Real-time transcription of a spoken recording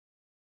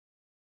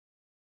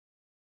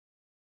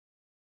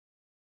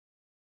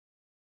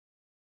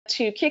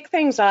To kick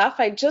things off,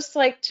 I'd just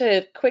like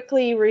to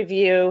quickly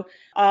review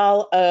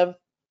all of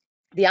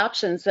the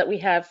options that we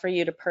have for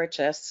you to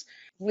purchase.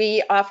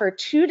 We offer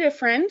 2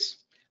 different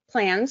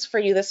plans for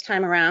you this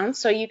time around.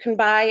 So you can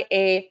buy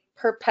a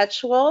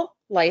perpetual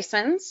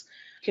license,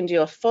 you can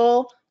do a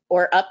full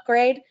or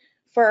upgrade.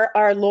 For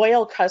our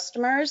loyal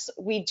customers,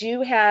 we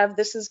do have,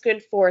 this is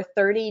good for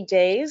 30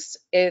 days.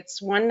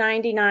 It's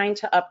 $199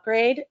 to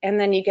upgrade, and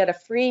then you get a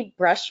free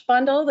brush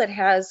bundle that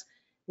has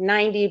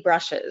 90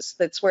 brushes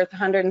that's worth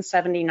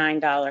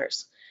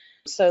 $179.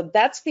 So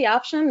that's the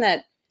option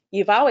that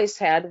you've always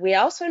had. We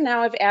also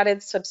now have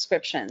added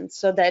subscription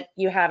so that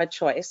you have a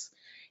choice.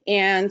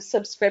 And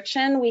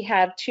subscription, we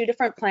have 2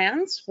 different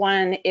plans.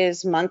 One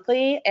is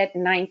monthly at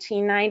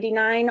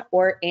 $19.99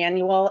 or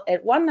annual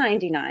at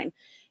 $199.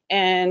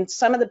 And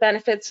some of the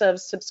benefits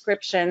of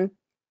subscription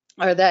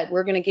are that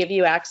we're going to give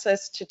you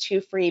access to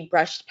 2 free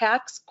brush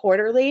packs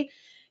quarterly.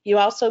 You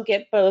also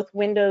get both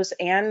Windows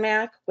and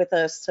Mac with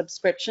a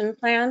subscription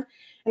plan.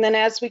 And then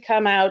as we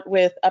come out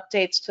with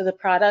updates to the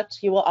product,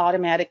 you will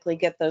automatically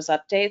get those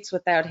updates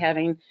without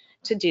having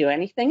to do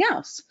anything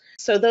else.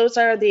 So those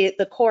are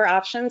the core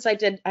options. I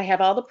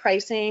have all the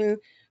pricing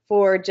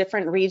for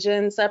different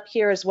regions up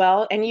here as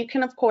well. And you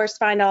can, of course,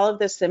 find all of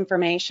this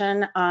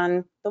information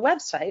on the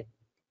website.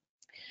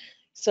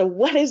 So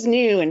what is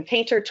new in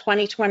Painter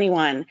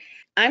 2021?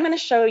 I'm going to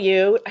show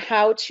you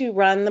how to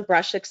run the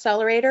brush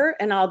accelerator,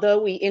 and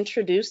although we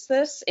introduced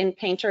this in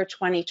Painter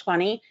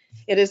 2020,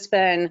 it has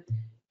been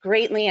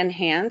greatly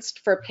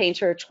enhanced for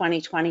Painter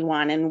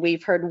 2021, and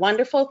we've heard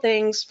wonderful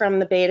things from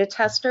the beta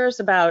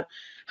testers about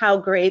how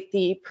great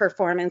the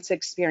performance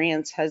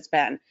experience has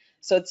been.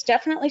 So it's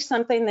definitely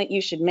something that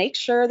you should make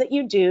sure that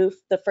you do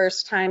the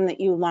first time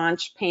that you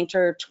launch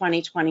Painter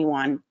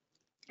 2021,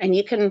 and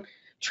you can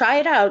try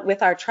it out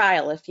with our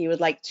trial if you would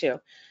like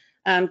to.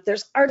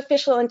 There's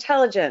artificial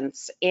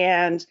intelligence,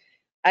 and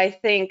I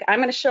think I'm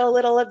going to show a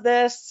little of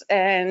this,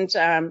 and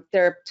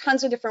there are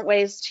tons of different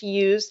ways to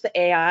use the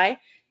AI,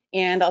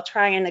 and I'll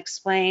try and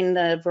explain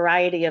the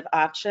variety of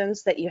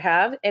options that you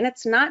have. And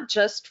it's not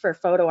just for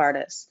photo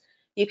artists.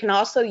 You can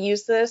also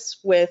use this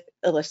with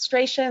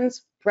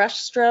illustrations, brush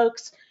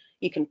strokes.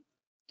 You can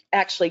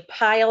actually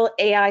pile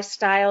AI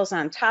styles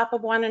on top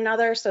of one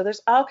another. So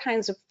there's all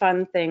kinds of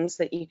fun things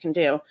that you can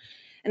do.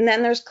 And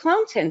then there's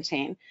clone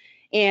tinting,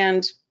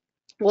 and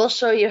we'll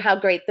show you how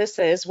great this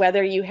is,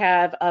 whether you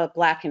have a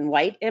black and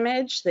white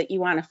image that you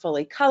want to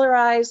fully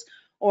colorize,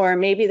 or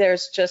maybe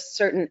there's just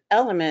certain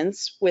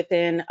elements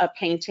within a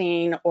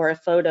painting or a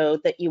photo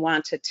that you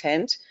want to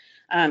tint.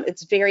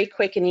 It's very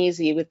quick and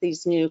easy with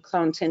these new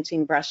clone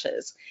tinting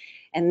brushes.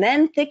 And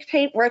then thick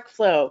paint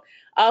workflow,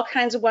 all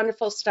kinds of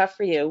wonderful stuff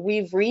for you.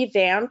 We've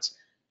revamped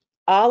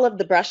all of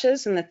the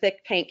brushes in the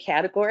thick paint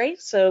category,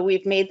 so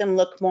we've made them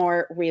look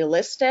more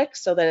realistic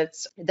so that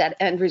that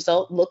end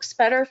result looks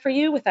better for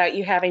you without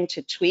you having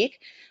to tweak.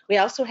 We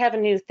also have a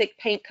new thick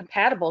paint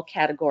compatible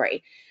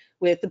category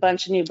with a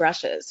bunch of new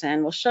brushes,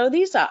 and we'll show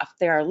these off.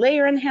 There are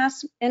layer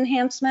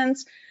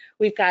enhancements.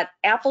 We've got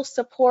Apple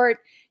support.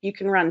 You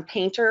can run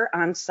Painter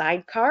on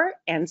Sidecar,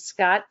 and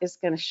Scott is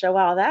going to show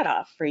all that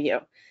off for you.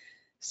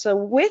 So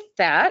with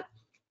that,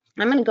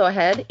 I'm going to go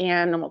ahead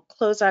and we'll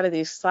close out of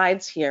these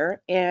slides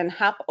here and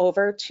hop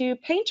over to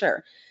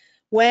Painter.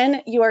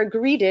 When you are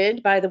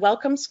greeted by the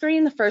welcome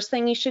screen, the first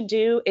thing you should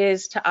do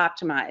is to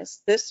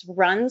optimize. This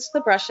runs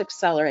the brush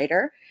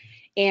accelerator,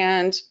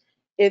 and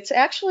it's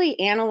actually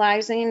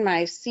analyzing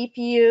my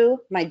CPU,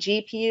 my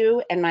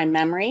GPU, and my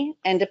memory,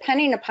 and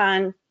depending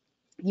upon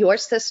your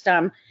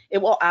system, it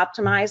will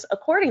optimize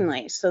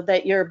accordingly so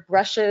that your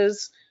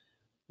brushes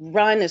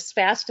run as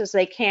fast as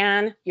they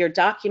can. Your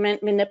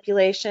document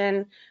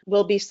manipulation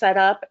will be set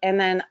up,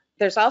 and then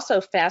there's also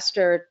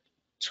faster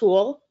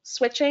tool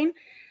switching.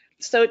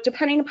 So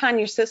depending upon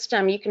your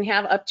system, you can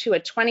have up to a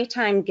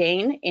 20-time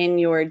gain in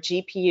your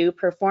GPU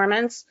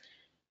performance,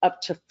 up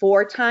to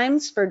 4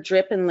 times for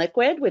drip and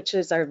liquid, which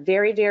is our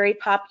very, very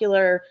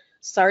popular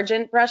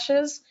Sargent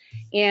brushes.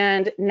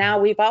 And now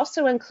we've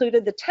also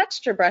included the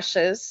texture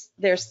brushes.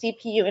 They're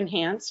CPU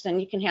enhanced, and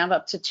you can have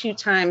up to 2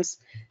 times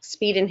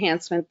speed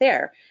enhancement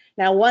there.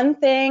 Now, one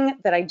thing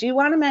that I do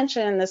want to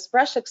mention in this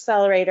brush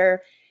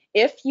accelerator,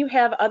 if you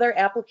have other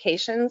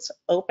applications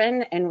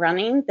open and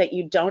running that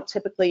you don't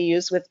typically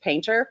use with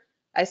Painter,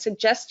 I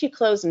suggest you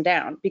close them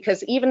down,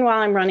 because even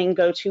while I'm running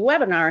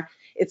GoToWebinar,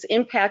 it's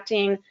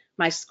impacting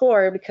my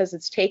score because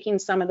it's taking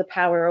some of the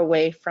power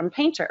away from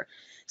Painter.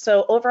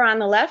 So over on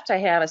the left, I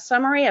have a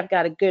summary. I've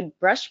got a good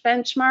brush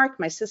benchmark.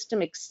 My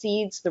system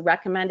exceeds the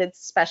recommended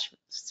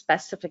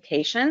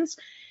specifications.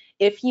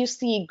 If you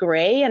see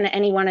gray in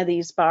any one of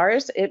these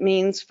bars, it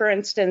means, for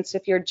instance,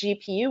 if your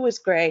GPU is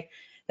gray,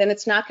 then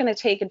it's not going to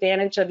take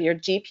advantage of your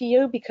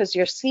GPU because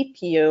your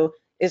CPU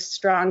is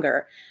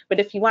stronger. But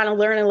if you want to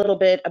learn a little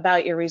bit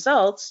about your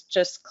results,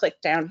 just click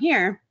down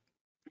here,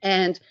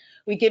 and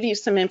we give you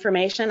some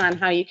information on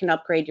how you can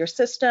upgrade your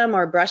system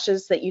or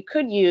brushes that you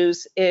could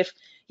use if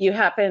you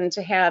happen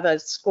to have a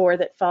score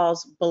that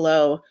falls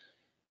below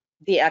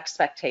the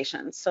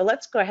expectations. So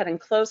let's go ahead and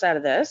close out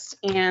of this,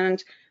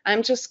 and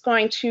I'm just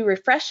going to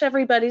refresh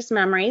everybody's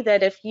memory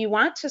that if you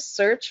want to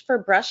search for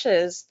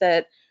brushes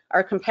that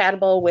are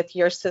compatible with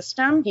your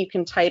system, you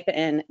can type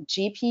in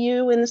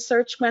GPU in the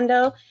search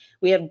window.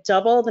 We have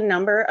double the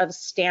number of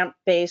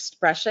stamp-based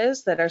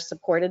brushes that are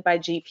supported by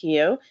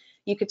GPU.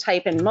 You could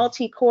type in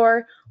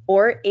multi-core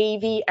or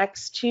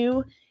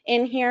AVX2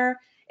 in here,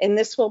 and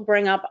this will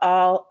bring up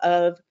all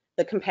of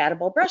the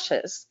compatible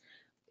brushes.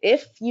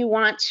 If you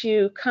want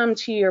to come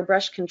to your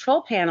brush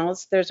control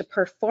panels, there's a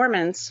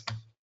performance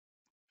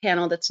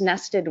panel that's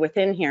nested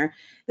within here.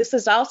 This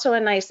is also a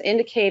nice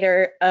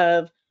indicator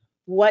of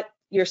what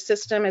your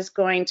system is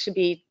going to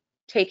be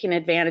taking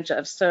advantage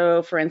of.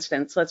 So for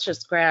instance, let's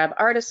just grab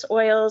artist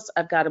oils.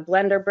 I've got a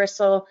blender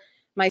bristle.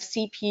 My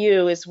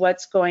CPU is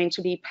what's going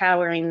to be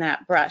powering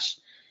that brush.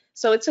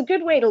 So it's a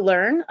good way to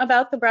learn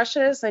about the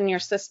brushes in your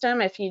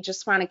system. If you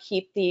just want to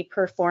keep the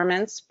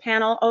performance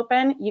panel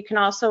open, you can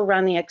also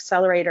run the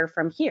accelerator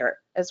from here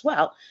as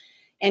well.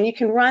 And you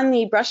can run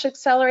the brush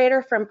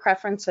accelerator from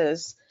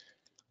preferences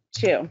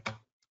too.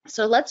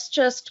 So let's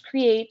just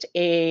create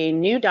a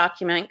new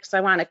document because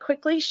I want to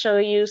quickly show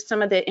you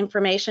some of the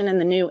information in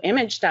the new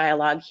image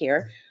dialog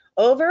here.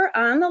 Over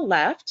on the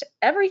left,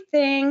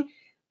 everything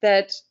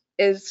that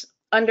is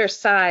under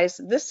size,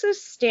 this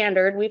is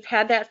standard. We've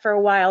had that for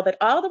a while, but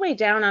all the way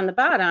down on the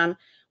bottom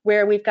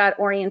where we've got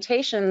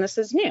orientation, this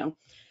is new.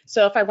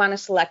 So if I want to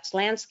select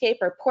landscape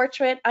or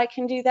portrait, I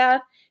can do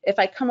that. If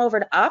I come over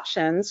to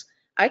options,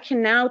 I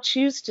can now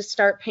choose to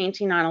start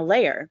painting on a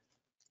layer.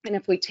 And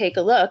if we take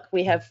a look,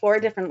 we have 4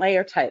 different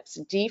layer types: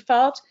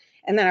 default,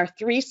 and then our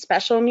 3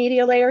 special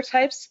media layer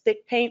types: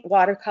 thick paint,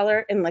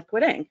 watercolor, and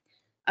liquid ink.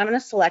 I'm going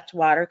to select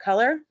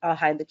watercolor. I'll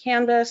hide the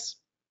canvas,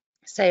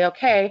 say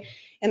OK.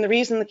 And the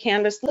reason the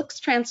canvas looks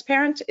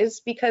transparent is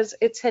because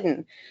it's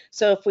hidden.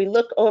 So if we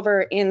look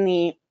over in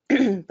the,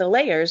 the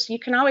layers, you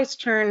can always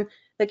turn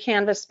the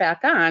canvas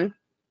back on.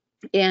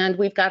 And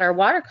we've got our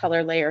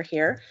watercolor layer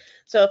here.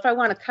 So if I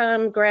want to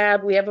come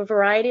grab, we have a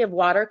variety of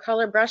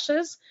watercolor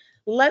brushes.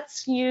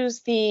 Let's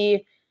use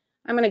I'm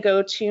going to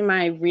go to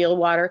my real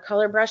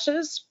watercolor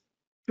brushes,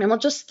 and we'll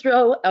just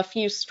throw a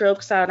few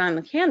strokes out on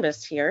the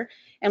canvas here,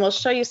 and we'll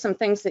show you some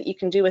things that you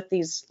can do with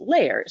these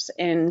layers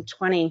in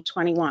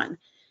 2021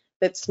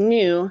 that's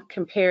new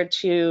compared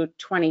to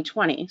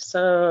 2020.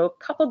 So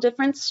a couple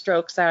different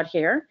strokes out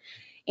here.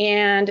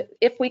 And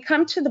if we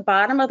come to the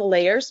bottom of the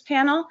layers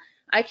panel,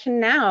 I can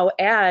now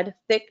add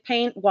thick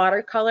paint,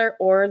 watercolor,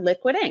 or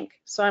liquid ink.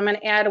 So I'm going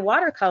to add a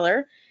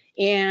watercolor,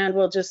 and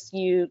we'll just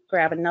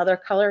grab another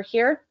color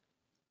here.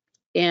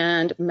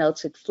 And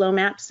melted flow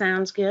map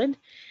sounds good.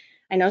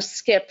 I know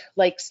Skip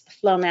likes the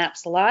flow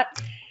maps a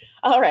lot.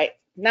 All right,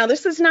 now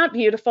this is not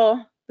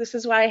beautiful. This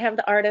is why I have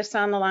the artists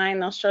on the line.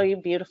 They'll show you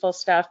beautiful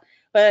stuff.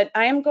 But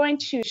I am going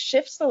to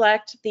shift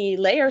select the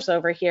layers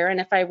over here, and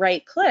if I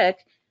right click,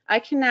 I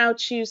can now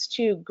choose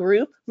to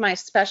group my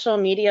special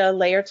media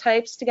layer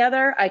types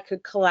together. I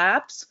could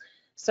collapse.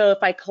 So if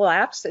I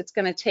collapse, it's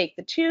going to take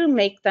the 2,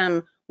 make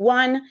them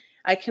 1.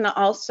 I can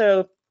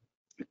also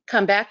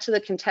come back to the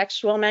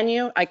contextual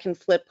menu. I can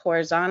flip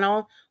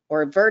horizontal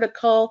or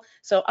vertical.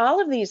 So all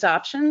of these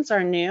options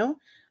are new.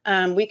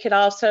 We could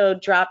also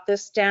drop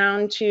this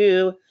down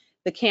to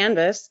the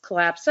canvas,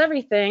 collapse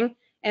everything,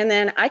 and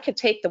then I could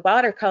take the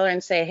watercolor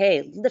and say,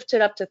 hey, lift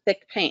it up to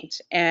thick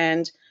paint.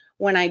 And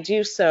when I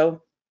do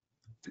so,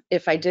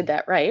 if I did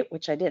that right,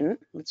 which I didn't,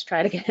 let's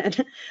try it again,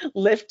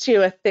 lift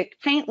to a thick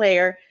paint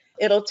layer,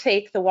 it'll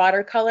take the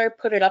watercolor,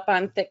 put it up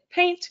on thick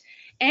paint,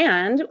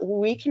 and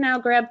we can now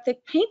grab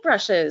thick paint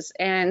brushes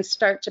and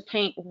start to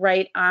paint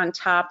right on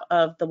top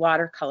of the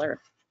watercolor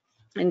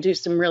and do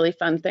some really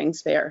fun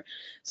things there.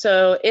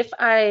 So if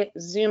I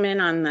zoom in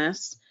on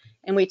this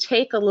and we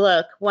take a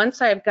look,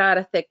 once I've got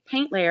a thick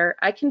paint layer,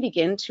 I can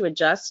begin to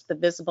adjust the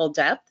visible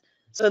depth.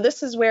 So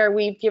this is where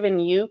we've given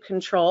you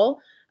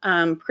control.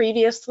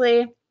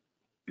 Previously,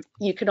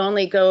 you could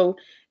only go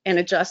and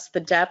adjust the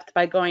depth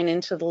by going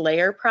into the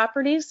layer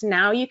properties.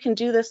 Now you can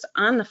do this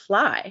on the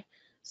fly.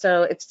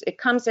 So it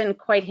comes in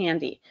quite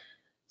handy.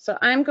 So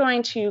I'm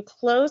going to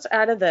close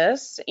out of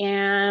this,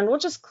 and we'll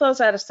just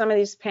close out of some of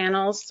these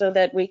panels so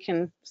that we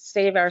can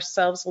save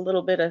ourselves a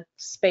little bit of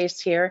space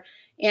here.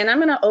 And I'm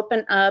going to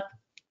open up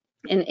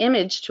an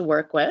image to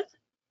work with.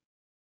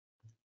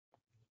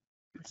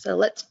 So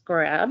let's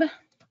grab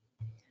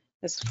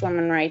this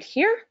woman right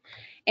here.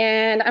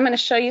 And I'm going to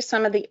show you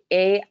some of the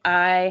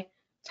AI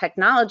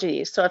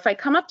technology. So if I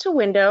come up to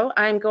window,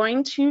 I'm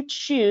going to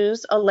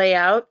choose a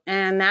layout,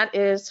 and that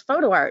is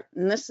photo art.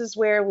 And this is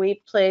where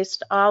we've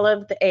placed all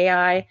of the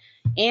AI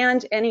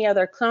and any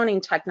other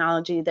cloning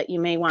technology that you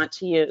may want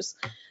to use.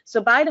 So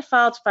by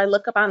default, if I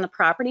look up on the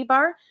property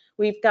bar,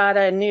 we've got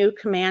a new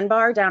command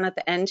bar down at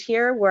the end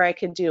here where I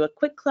could do a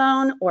quick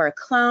clone or a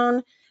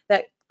clone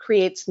that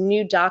creates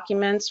new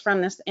documents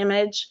from this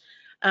image.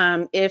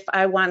 If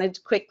I wanted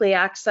to quickly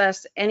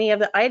access any of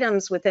the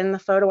items within the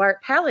photo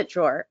art palette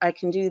drawer, I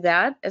can do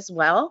that as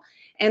well.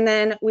 And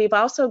then we've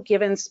also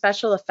given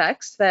special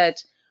effects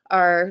that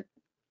our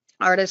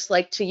artists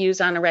like to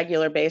use on a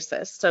regular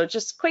basis. So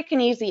just quick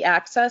and easy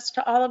access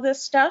to all of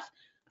this stuff.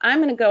 I'm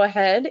going to go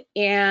ahead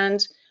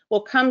and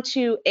we'll come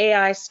to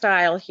AI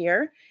style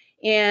here,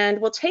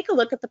 and we'll take a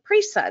look at the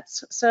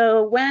presets.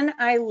 So when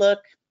I look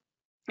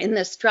in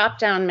this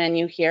drop-down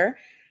menu here,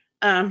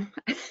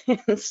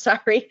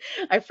 sorry,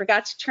 I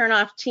forgot to turn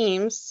off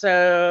Teams,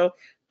 so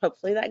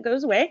hopefully that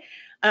goes away.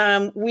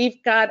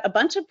 We've got a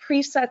bunch of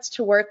presets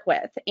to work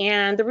with,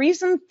 and the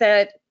reason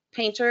that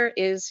Painter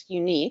is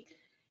unique,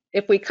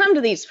 if we come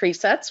to these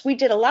presets, we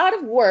did a lot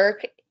of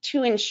work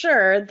to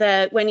ensure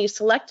that when you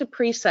select a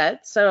preset,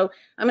 so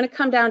I'm going to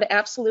come down to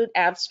Absolute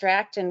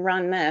Abstract and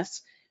run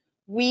this,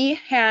 we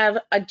have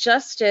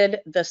adjusted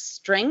the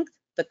strength,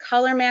 the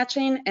color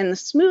matching, and the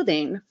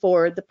smoothing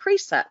for the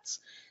presets.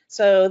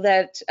 So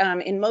that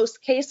in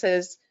most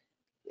cases,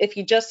 if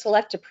you just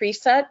select a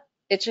preset,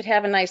 it should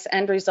have a nice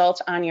end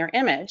result on your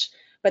image.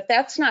 But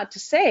that's not to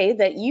say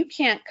that you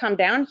can't come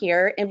down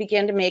here and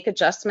begin to make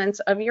adjustments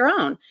of your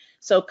own.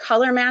 So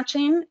color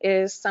matching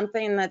is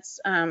something that's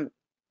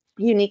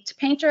unique to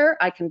Painter.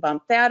 I can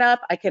bump that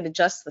up. I could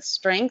adjust the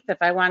strength if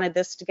I wanted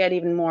this to get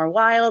even more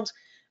wild.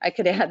 I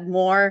could add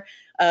more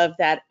of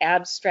that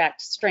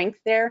abstract strength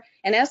there.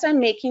 And as I'm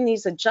making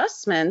these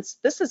adjustments,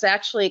 this is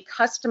actually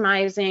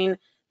customizing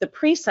the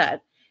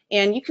preset.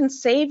 And you can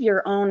save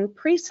your own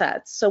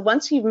presets. So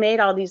once you've made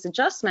all these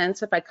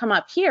adjustments, if I come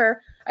up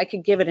here, I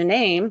could give it a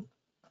name.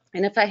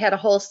 And if I had a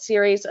whole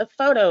series of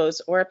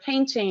photos or a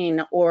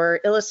painting or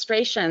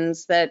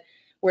illustrations that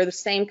were the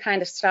same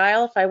kind of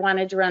style, if I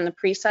wanted to run the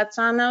presets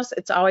on those,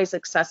 it's always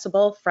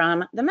accessible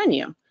from the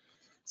menu.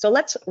 So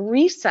let's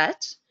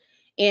reset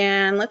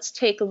and let's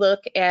take a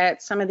look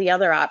at some of the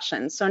other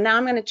options. So now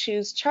I'm going to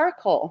choose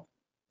charcoal.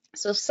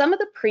 So some of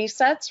the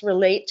presets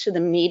relate to the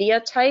media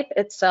type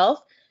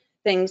itself,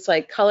 things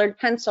like colored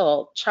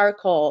pencil,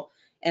 charcoal,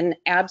 and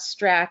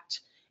abstract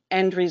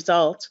end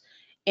result.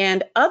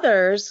 And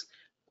others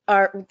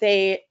are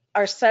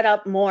set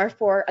up more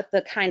for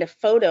the kind of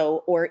photo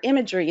or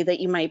imagery that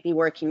you might be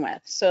working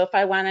with. So if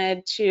I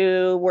wanted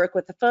to work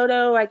with a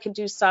photo, I could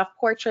do soft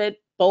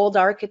portrait, bold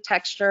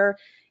architecture,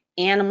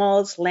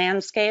 animals,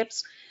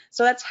 landscapes.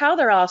 So that's how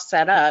they're all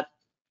set up.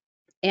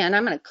 And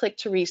I'm going to click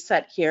to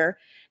reset here.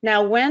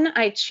 Now, when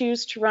I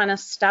choose to run a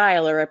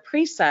style or a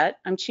preset,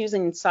 I'm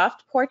choosing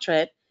soft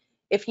portrait.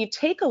 If you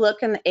take a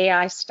look in the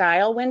AI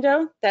style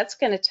window, that's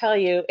going to tell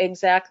you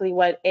exactly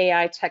what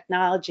AI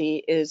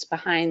technology is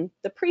behind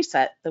the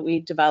preset that we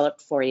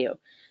developed for you.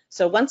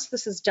 So once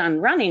this is done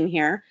running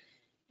here,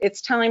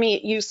 it's telling me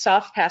use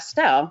soft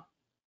pastel.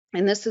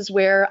 And this is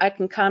where I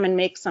can come and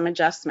make some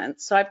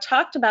adjustments. So I've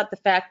talked about the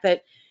fact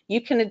that you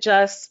can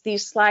adjust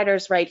these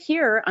sliders right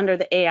here under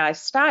the AI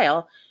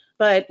style,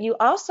 but you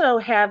also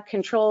have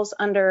controls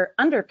under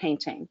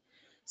underpainting.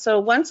 So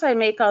once I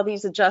make all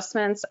these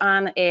adjustments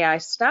on the AI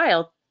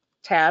style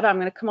tab, I'm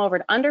going to come over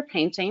to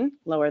underpainting,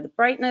 lower the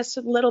brightness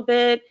a little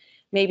bit,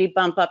 maybe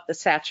bump up the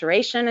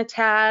saturation a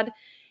tad,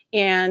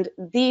 and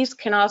these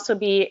can also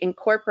be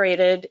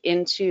incorporated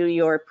into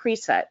your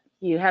preset.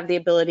 You have the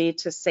ability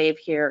to save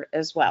here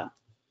as well.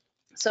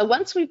 So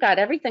once we've got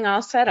everything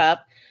all set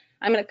up,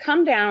 I'm going to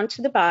come down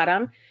to the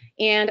bottom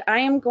and I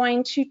am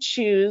going to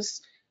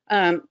choose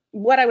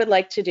what I would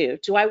like to do.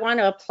 Do I want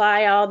to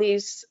apply all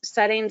these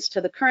settings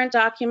to the current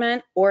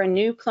document or a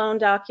new clone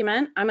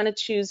document? I'm going to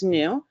choose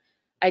new.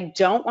 I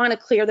don't want to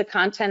clear the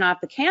content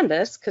off the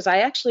canvas because I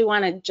actually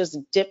want to just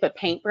dip a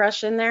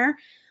paintbrush in there.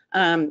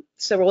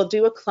 So we'll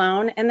do a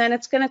clone and then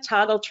it's going to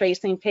toggle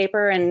tracing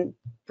paper and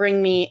bring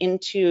me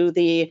into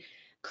the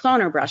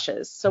cloner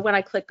brushes. So when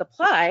I click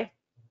apply,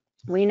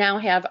 we now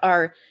have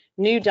our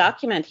new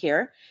document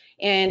here.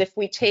 And if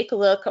we take a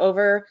look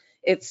over,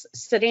 it's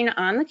sitting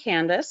on the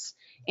canvas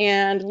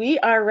and we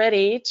are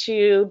ready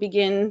to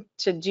begin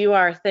to do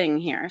our thing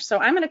here. So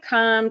I'm going to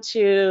come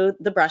to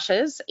the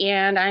brushes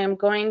and I am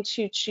going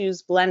to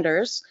choose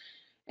blenders.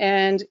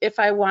 And if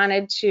I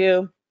wanted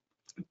to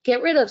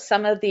get rid of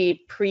some of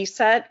the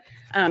preset,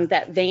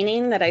 that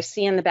veining that I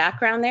see in the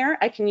background there,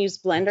 I can use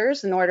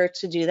blenders in order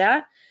to do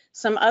that.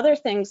 Some other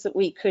things that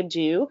we could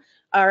do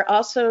are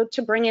also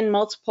to bring in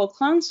multiple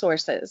clone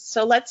sources.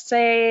 So let's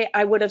say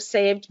I would have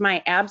saved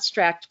my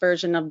abstract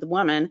version of the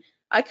woman.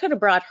 I could have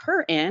brought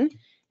her in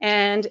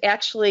and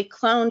actually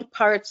cloned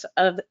parts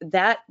of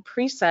that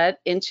preset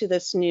into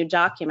this new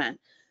document.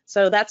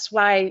 So that's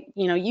why,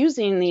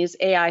 using these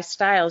AI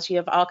styles, you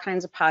have all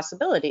kinds of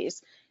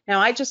possibilities. Now,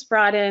 I just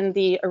brought in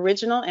the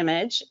original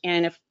image,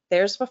 and if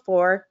there's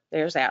before,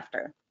 there's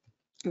after.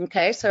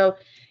 Okay, so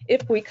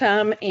if we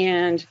come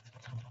and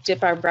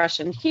dip our brush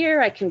in here,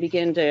 I can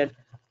begin to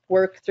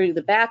work through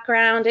the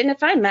background. And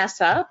if I mess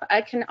up,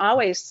 I can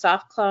always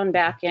soft clone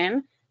back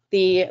in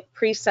the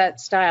preset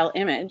style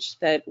image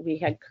that we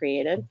had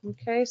created.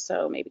 Okay,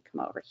 so maybe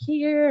come over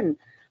here and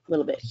a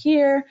little bit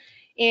here.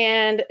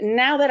 And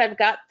now that I've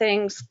got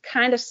things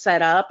kind of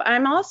set up,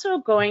 I'm also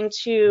going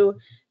to,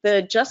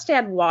 the Just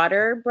Add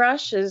Water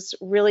brush is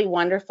really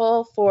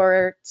wonderful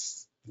for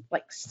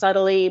like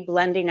subtly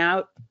blending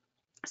out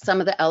some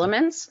of the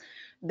elements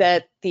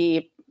that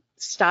the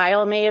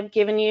style may have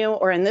given you,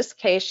 or in this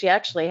case, she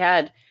actually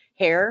had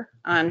hair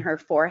on her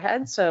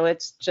forehead. So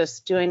it's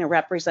just doing a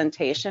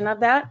representation of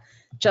that.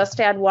 Just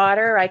add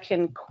water. I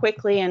can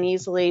quickly and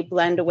easily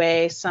blend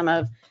away some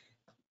of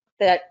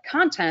that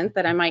content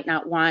that I might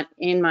not want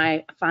in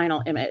my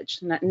final image.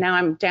 Now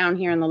I'm down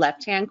here in the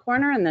left-hand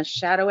corner in the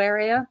shadow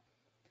area.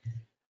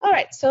 All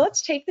right, so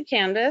let's take the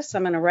canvas.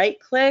 I'm going to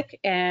right-click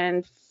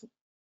and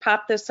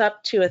pop this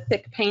up to a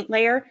thick paint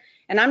layer.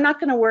 And I'm not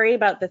going to worry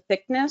about the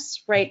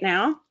thickness right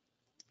now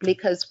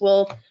because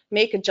we'll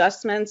make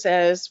adjustments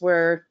as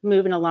we're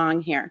moving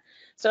along here.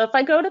 So if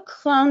I go to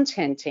clone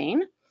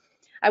tinting,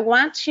 I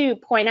want to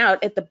point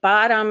out at the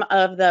bottom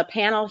of the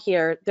panel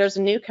here, there's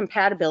a new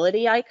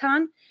compatibility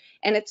icon,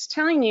 and it's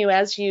telling you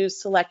as you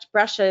select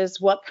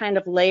brushes what kind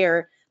of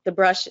layer the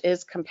brush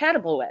is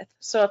compatible with.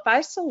 So if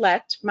I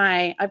select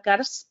I've got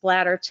a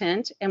splatter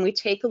tint, and we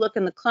take a look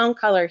in the clone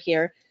color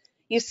here,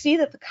 you see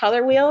that the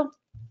color wheel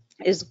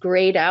is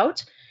grayed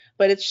out,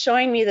 but it's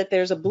showing me that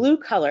there's a blue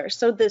color.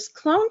 So this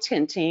clone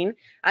tinting,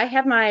 I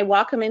have my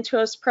Wacom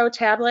Intuos Pro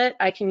tablet.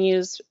 I can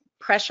use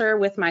pressure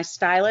with my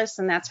stylus,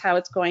 and that's how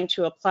it's going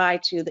to apply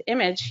to the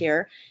image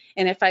here.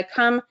 And if I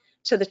come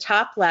to the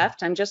top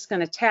left, I'm just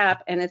going to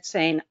tap, and it's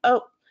saying,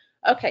 oh,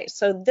 okay,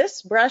 so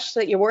this brush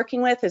that you're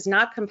working with is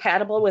not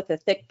compatible with a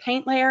thick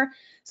paint layer.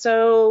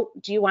 So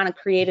do you want to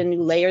create a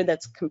new layer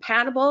that's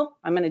compatible?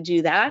 I'm going to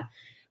do that.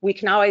 We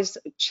can always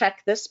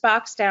check this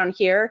box down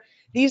here.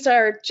 These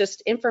are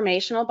just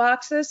informational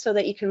boxes so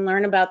that you can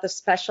learn about the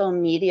special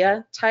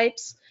media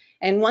types.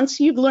 And once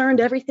you've learned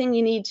everything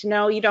you need to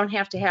know, you don't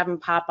have to have them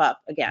pop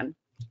up again.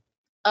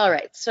 All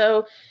right,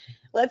 so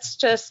let's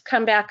just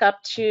come back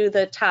up to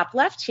the top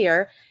left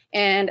here,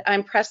 and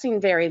I'm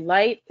pressing very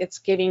light. It's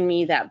giving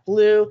me that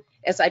blue.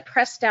 As I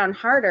press down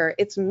harder,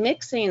 it's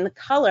mixing the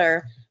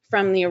color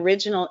from the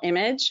original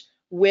image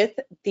with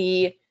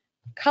the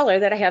color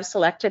that I have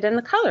selected in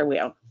the color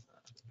wheel.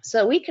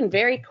 So we can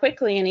very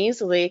quickly and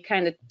easily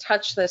kind of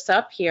touch this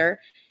up here.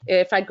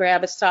 If I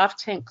grab a soft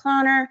tint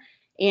cloner,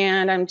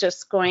 and I'm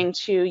just going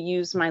to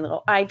use my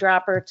little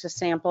eyedropper to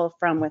sample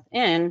from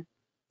within,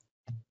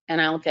 and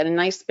I'll get a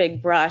nice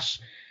big brush.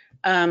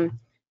 I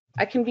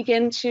can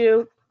begin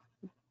to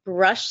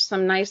brush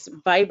some nice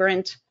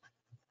vibrant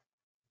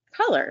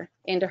color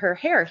into her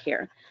hair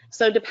here.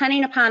 So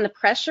depending upon the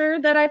pressure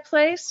that I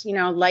place,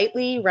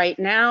 lightly right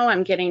now,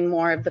 I'm getting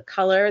more of the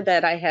color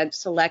that I had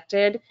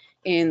selected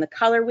in the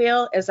color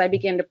wheel. As I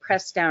begin to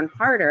press down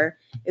harder,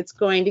 it's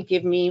going to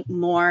give me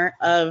more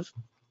of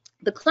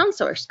the clone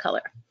source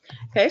color.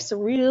 Okay, so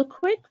real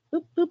quick,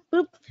 boop, boop,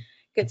 boop,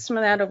 get some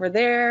of that over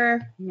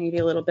there, maybe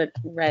a little bit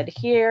red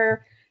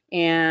here,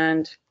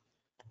 and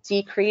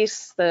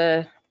decrease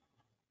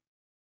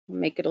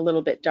make it a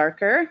little bit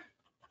darker.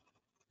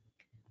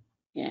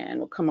 And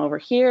we'll come over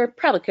here.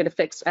 Probably could have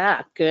fixed,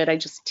 good. I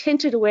just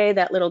tinted away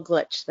that little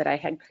glitch that I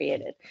had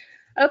created.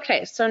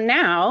 Okay, so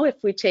now if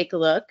we take a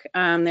look,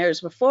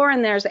 there's before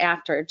and there's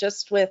after,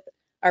 just with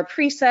our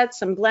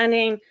presets and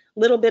blending, a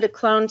little bit of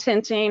clone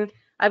tinting.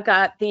 I've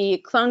got the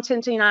clone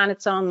tinting on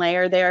its own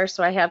layer there,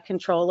 so I have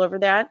control over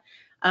that.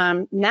 Now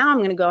I'm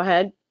going to go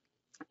ahead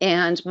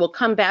and we'll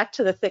come back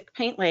to the thick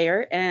paint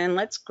layer, and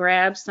let's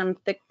grab some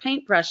thick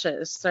paint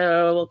brushes.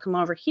 So we'll come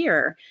over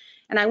here,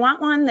 and I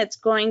want one that's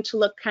going to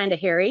look kind of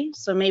hairy.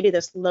 So maybe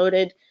this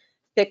loaded,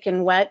 thick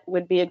and wet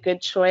would be a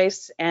good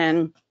choice,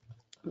 and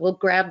we'll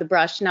grab the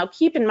brush. Now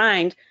keep in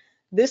mind,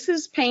 this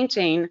is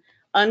painting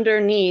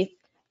underneath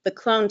the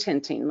clone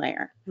tinting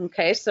layer.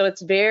 Okay, so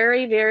it's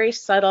very, very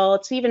subtle.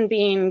 It's even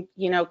being,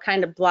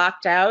 kind of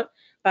blocked out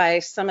by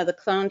some of the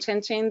clone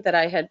tinting that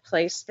I had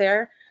placed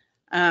there.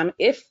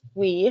 If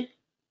we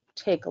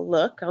take a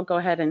look, I'll go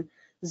ahead and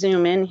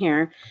zoom in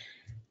here.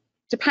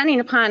 Depending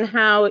upon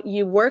how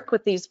you work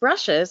with these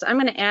brushes, I'm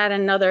going to add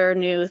another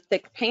new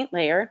thick paint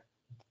layer,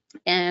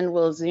 and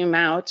we'll zoom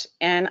out,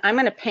 and I'm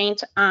going to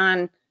paint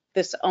on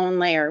this own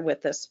layer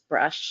with this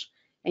brush.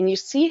 And you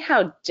see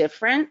how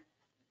different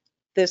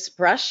this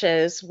brush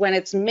is when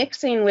it's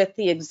mixing with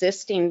the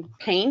existing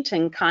paint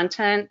and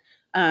content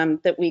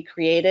that we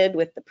created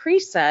with the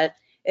preset.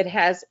 It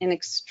has an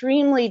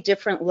extremely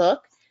different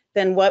look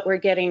than what we're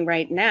getting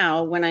right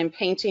now when I'm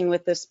painting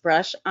with this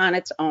brush on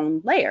its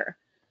own layer.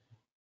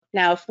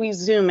 Now, if we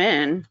zoom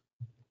in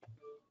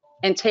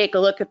and take a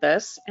look at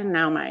this, and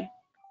now my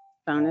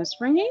phone is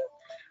ringing,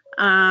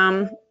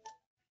 I'm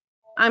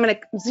going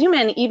to zoom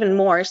in even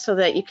more so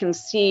that you can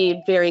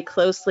see very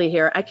closely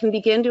here. I can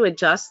begin to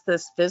adjust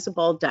this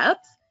visible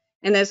depth,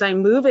 and as I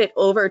move it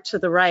over to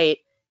the right,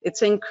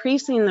 it's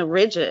increasing the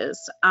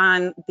ridges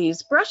on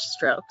these brush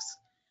strokes.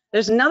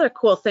 There's another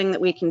cool thing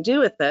that we can do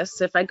with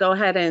this. If I go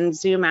ahead and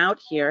zoom out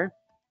here,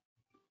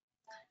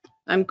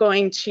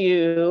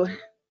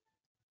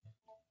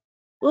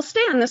 we'll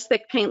stay on this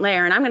thick paint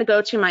layer, and I'm going to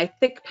go to my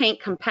thick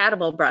paint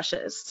compatible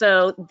brushes.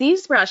 So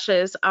these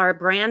brushes are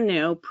brand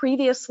new.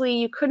 Previously,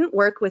 you couldn't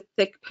work with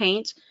thick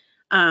paint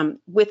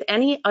with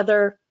any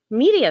other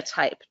media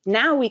type.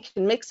 Now we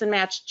can mix and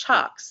match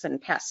chalks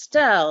and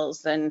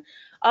pastels and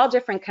all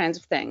different kinds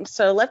of things.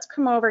 So let's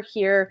come over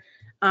here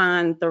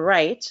on the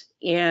right,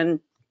 and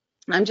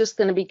I'm just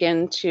going to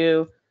begin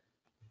to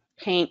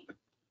paint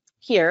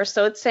here.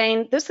 So it's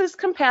saying this is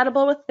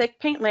compatible with thick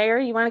paint layer.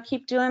 You want to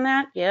keep doing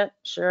that? Yeah,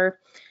 sure.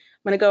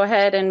 I'm going to go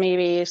ahead and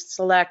maybe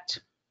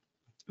select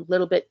a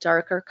little bit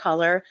darker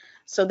color.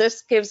 So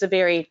this gives a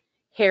very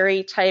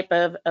hairy type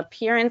of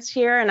appearance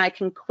here, and I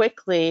can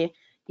quickly,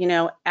 you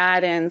know,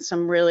 add in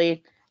some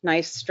really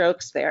nice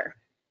strokes there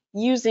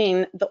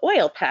using the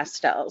oil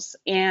pastels.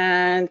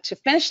 And to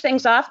finish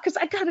things off, because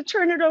I got to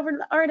turn it over to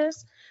the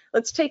artist,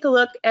 let's take a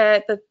look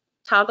at the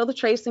toggle the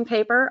tracing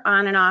paper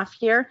on and off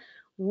here.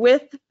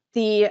 With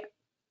the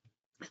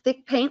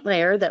thick paint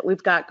layer that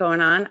we've got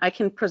going on, I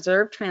can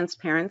preserve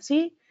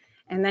transparency,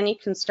 and then you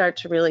can start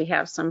to really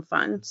have some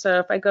fun. So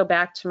if I go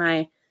back to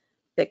my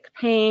thick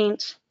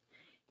paint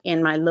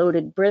in my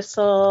loaded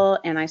bristle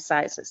and I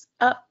size this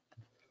up,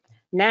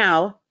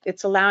 now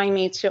it's allowing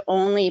me to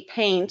only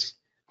paint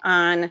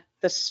on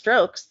the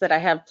strokes that I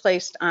have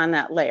placed on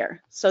that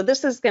layer. So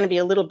this is going to be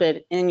a little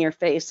bit in your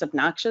face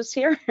obnoxious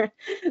here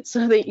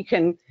so that you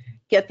can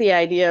get the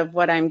idea of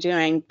what I'm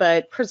doing,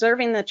 but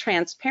preserving the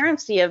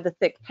transparency of the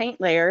thick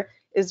paint layer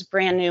is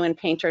brand new in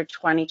Painter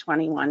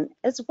 2021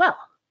 as well.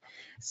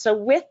 So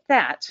with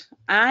that,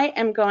 I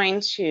am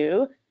going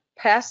to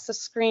pass the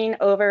screen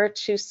over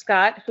to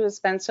Scott, who has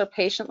been so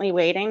patiently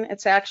waiting.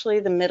 It's actually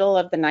the middle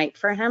of the night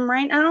for him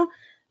right now.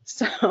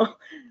 So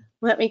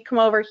let me come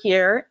over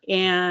here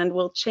and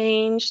we'll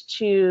change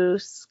to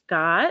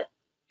Scott.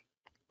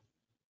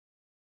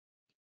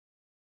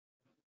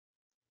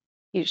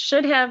 You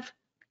should have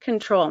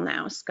control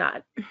now,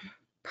 Scott.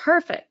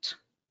 Perfect.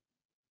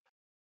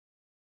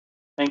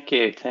 Thank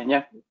you,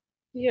 Tanya.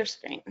 Your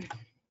screen.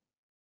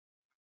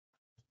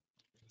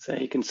 So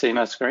you can see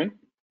my screen?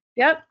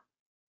 Yep.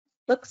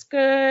 Looks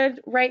good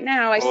right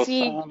now. I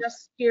see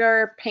just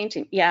your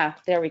painting. Yeah,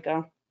 there we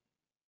go.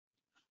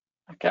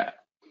 Okay.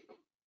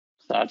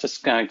 So I'm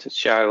just going to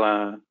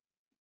show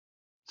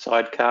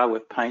Sidecar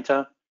with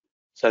Painter.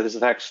 So this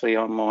is actually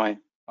on my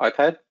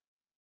iPad.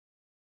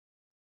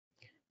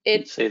 You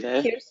can see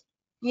there.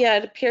 Yeah,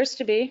 it appears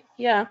to be.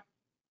 Yeah.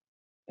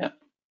 Yeah.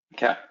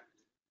 Okay.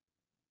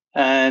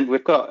 And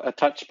we've got a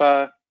touch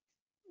bar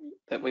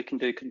that we can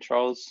do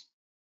controls.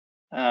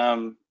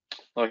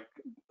 Like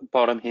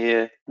bottom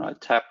here, when I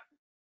tap,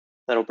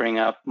 that'll bring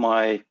up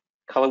my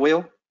color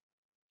wheel.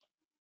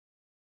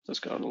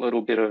 Just got a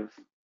little bit of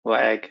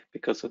lag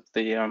because of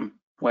the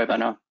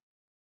webinar.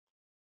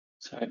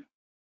 So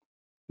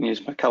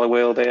use my color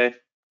wheel there.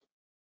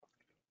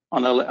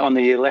 On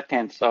the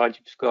left-hand side,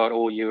 you've got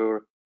all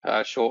your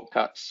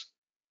shortcuts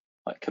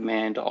like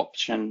Command,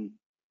 Option,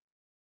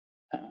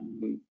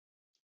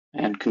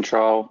 and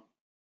Control.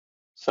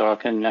 So I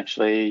can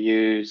actually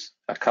use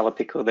a color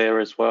picker there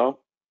as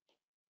well.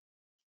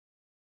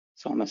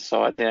 So on the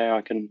side there,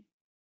 I can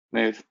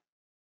move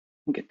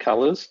and get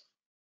colors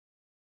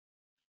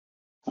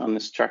on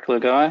this trackler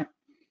guy.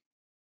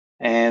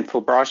 And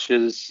for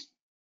brushes,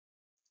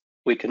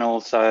 we can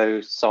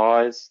also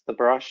size the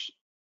brush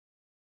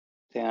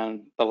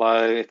down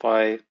below. If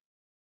I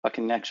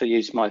can actually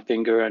use my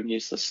finger and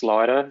use the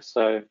slider.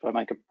 So if I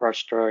make a brush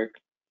stroke,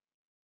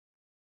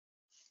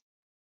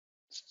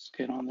 let's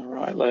get on the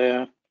right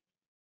layer.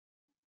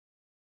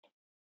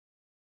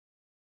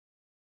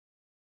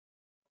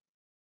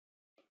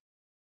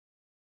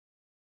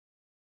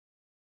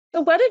 So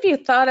what have you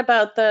thought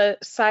about the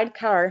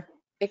sidecar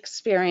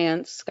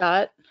experience,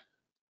 Scott?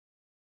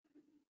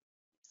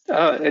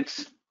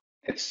 It's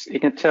you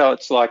can tell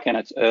it's like in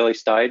its early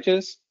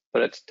stages,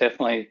 but it's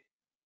definitely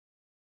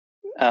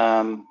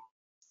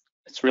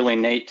it's really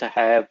neat to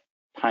have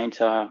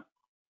Painter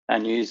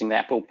and using the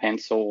Apple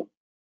Pencil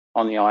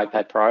on the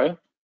iPad Pro,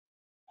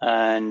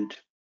 and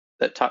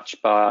the touch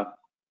bar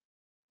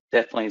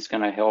definitely is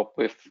going to help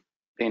with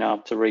being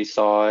able to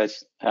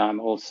resize.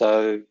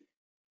 Also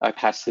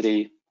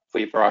opacity for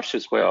your brush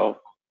as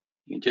well.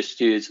 You can just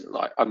use,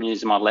 like I'm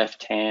using my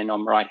left hand,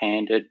 I'm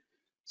right-handed,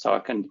 so I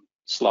can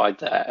slide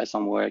that as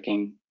I'm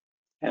working,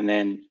 and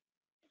then,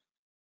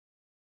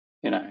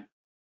 you know,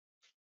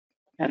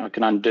 and I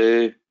can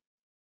undo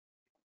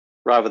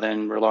rather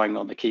than relying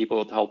on the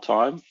keyboard the whole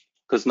time.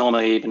 Because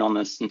normally even on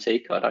the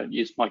Cintiq, I don't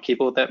use my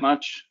keyboard that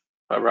much.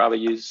 I rather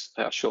use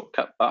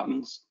shortcut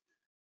buttons,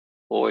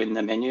 or in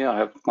the menu, I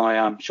have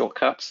my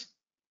shortcuts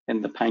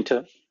in the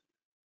Painter,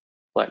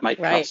 like make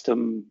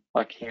custom,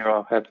 like here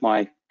I'll have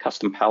my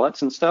custom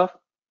palettes and stuff.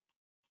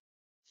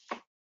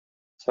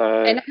 So.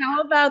 And how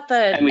about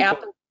the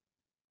Apple?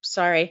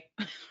 Sorry.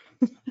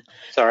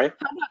 Sorry.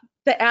 How about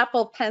the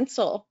Apple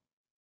Pencil?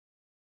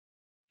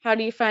 How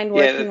do you find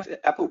working with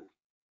Apple?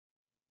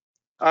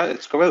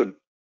 It's good.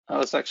 I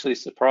was actually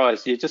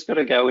surprised. You just got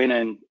to go in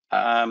and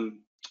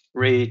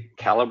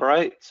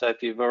recalibrate. So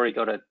if you've already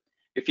got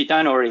if you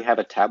don't already have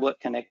a tablet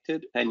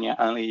connected and you're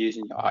only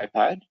using your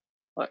iPad,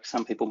 like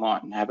some people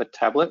might have a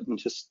tablet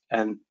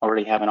and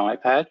already have an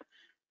iPad,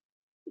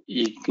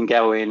 you can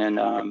go in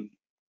and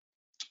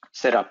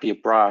set up your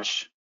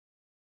brush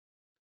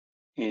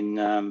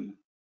in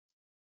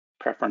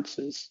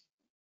preferences,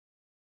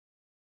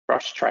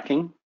 brush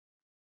tracking.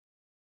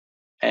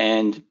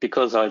 And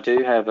because I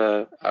do have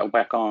a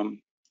Wacom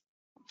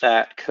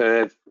that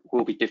curve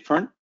will be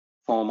different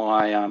for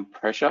my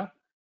pressure.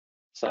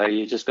 So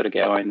you just got to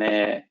go in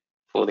there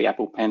for the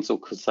Apple Pencil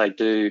because they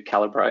do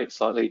calibrate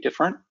slightly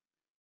different.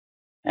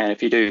 And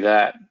if you do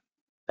that,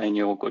 then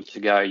you're good to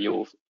go.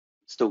 You'll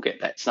still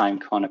get that same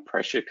kind of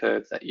pressure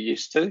curve that you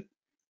used to.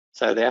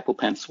 So the Apple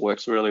Pencil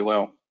works really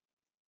well.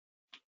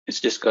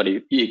 It's just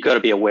you've got to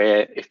be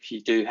aware if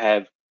you do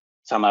have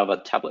some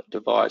other tablet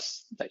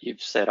device that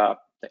you've set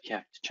up that you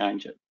have to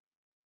change it.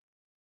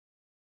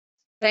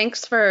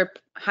 Thanks for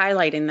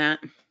highlighting that.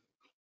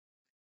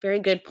 Very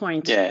good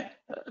point. Yeah,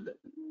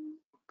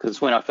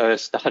 because when I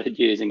first started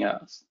using it,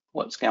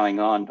 what's going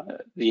on,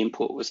 the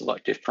input was a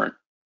lot different.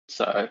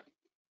 So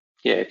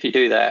yeah, if you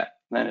do that,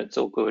 then it's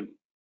all good.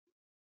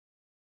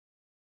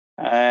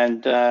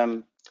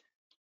 And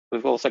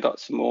we've also got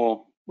some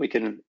more, we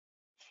can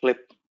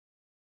flip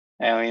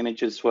our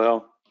image as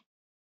well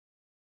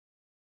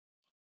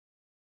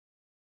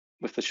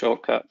with the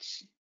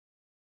shortcuts.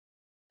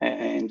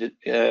 And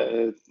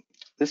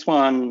this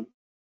one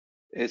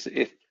is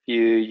if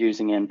you're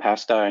using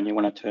Impasto and you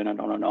want to turn it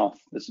on and off,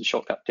 there's a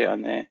shortcut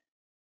down there.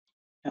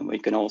 And we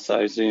can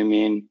also zoom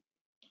in,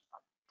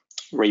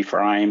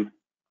 reframe.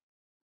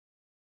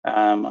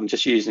 I'm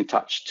just using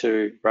touch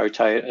to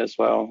rotate as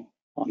well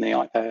on the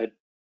iPad.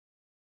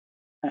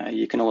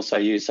 You can also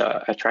use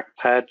a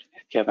trackpad.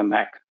 If you have a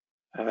Mac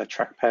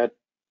trackpad,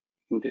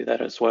 you can do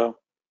that as well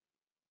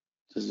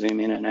to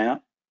zoom in and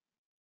out.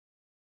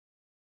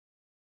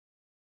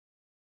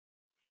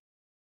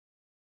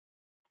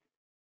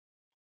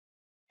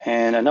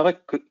 And another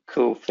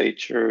cool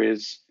feature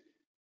is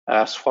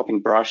swapping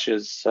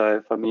brushes. So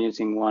if I'm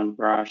using one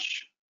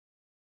brush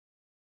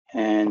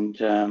and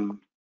I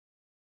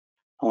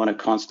want to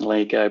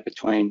constantly go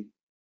between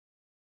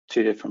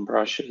two different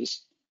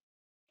brushes,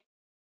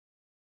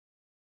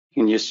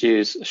 you can just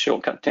use a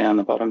shortcut down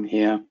the bottom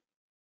here.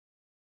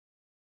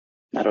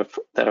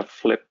 That'll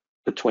flip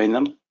between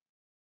them.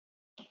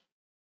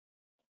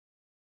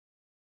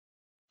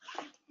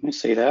 You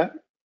see that?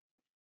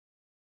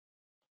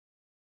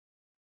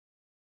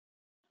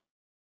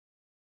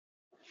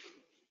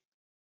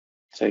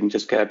 So you can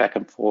just go back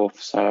and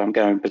forth. So I'm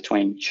going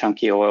between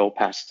chunky oil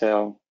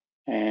pastel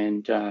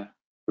and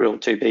real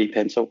 2B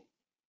pencil.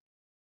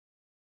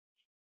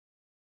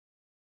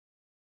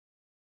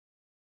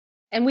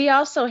 And we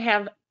also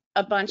have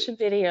a bunch of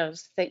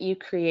videos that you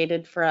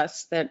created for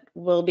us that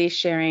we'll be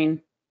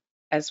sharing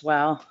as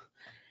well.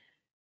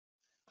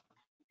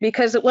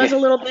 Because it was a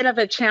little bit of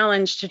a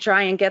challenge to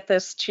try and get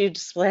this to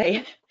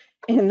display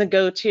in the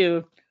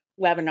go-to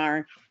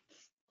webinar.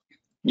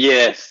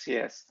 Yes,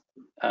 yes.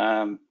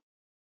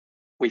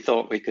 We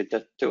thought we could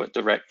do it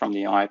direct from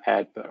the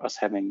iPad, but I was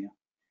having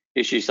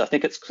issues. I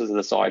think it's because of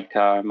the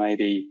sidecar.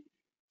 Maybe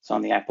it's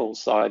on the Apple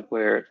side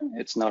where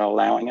it's not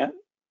allowing it.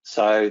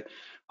 So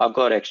I've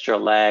got extra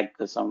lag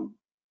because I'm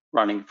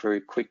running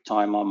through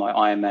QuickTime on my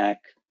iMac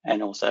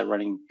and also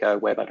running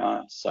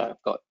GoWebinar. So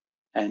I've got,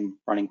 and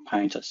running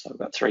Painter. So I've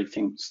got 3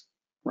 things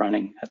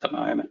running at the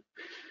moment.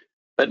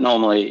 But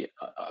normally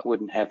I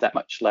wouldn't have that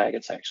much lag.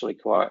 It's actually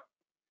quite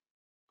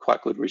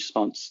good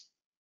response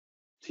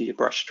to your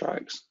brush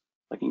strokes.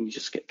 Like you can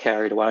just get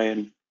carried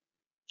away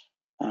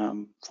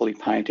and fully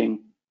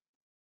painting.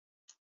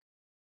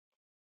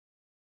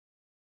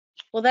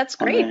 Well, that's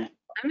great.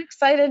 I'm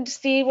excited to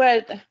see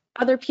what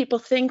other people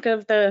think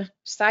of the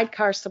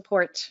sidecar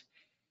support.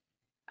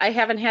 I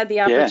haven't had the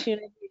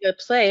opportunity to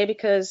play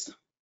because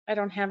I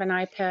don't have an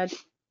iPad.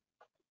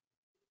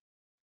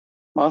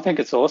 Well, I think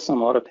it's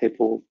awesome. A lot of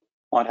people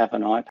might have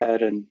an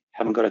iPad and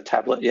haven't got a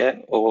tablet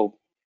yet, or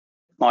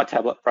my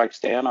tablet breaks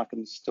down, I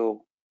can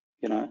still,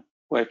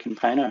 work in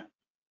Painter.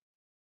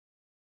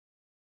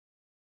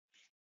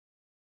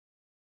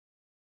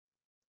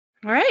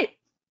 All right.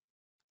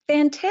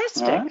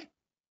 Fantastic. All right.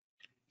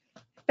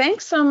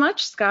 Thanks so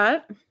much,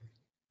 Scott.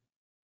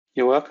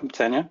 You're welcome,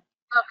 Tanya.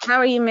 How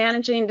are you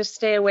managing to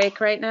stay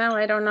awake right now?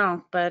 I don't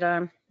know, but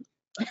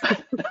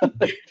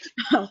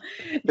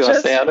Do I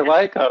stay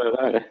awake? I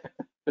don't know.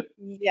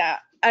 Yeah,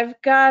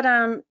 I've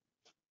got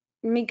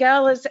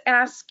Miguel is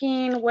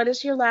asking, what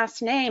is your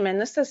last name? And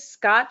this is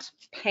Scott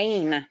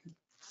Payne.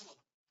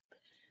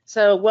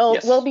 So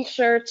we'll be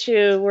sure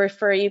to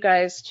refer you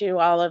guys to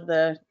all of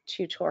the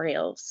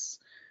tutorials.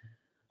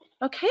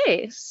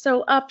 Okay,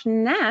 so up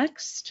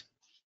next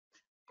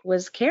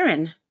was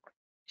Karen.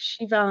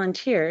 She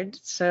volunteered,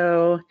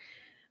 so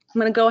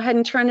I'm going to go ahead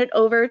and turn it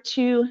over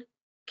to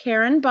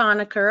Karen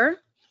Bonaker.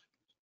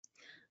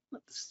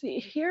 Let's see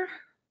here.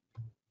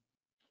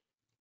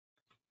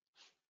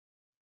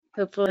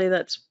 Hopefully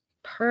that's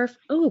perfect.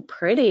 Oh,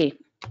 pretty.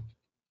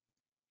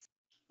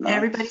 Nice.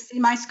 Everybody see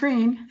my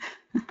screen?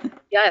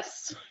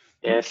 Yes.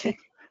 Yes. Okay.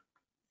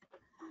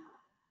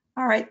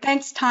 All right.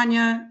 Thanks,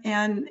 Tanya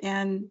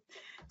and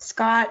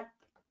Scott.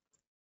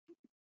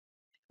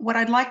 What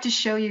I'd like to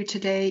show you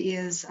today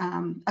is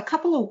a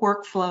couple of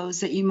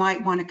workflows that you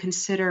might want to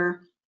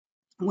consider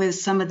with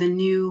some of the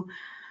new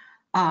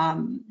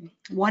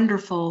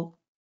wonderful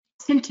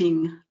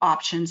tinting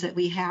options that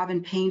we have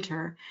in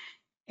Painter.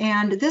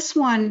 And this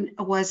one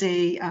was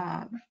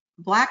a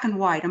black and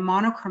white, a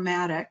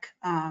monochromatic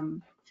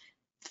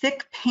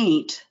thick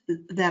paint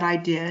that I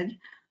did,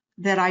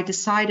 that I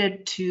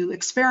decided to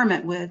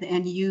experiment with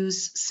and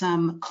use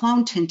some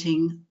clone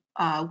tinting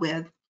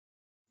with.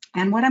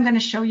 And what I'm going to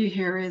show you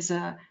here is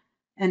an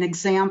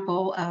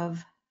example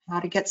of how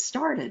to get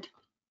started.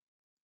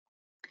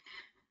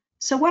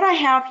 So what I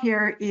have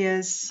here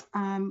is,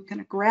 I'm going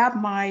to grab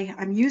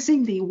I'm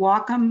using the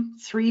Wacom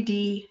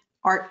 3D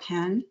art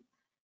pen,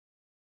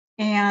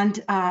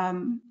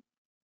 and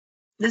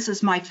this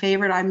is my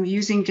favorite. I'm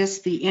using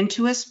just the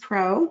Intuos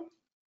Pro,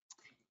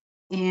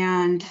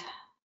 and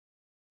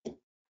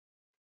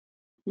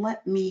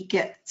let me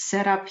get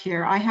set up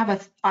here. I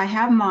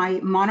have my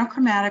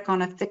monochromatic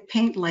on a thick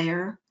paint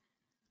layer.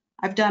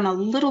 I've done a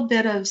little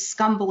bit of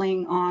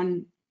scumbling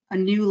on a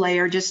new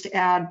layer just to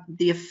add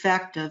the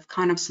effect of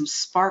kind of some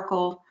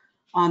sparkle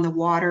on the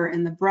water,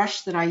 and the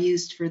brush that I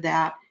used for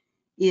that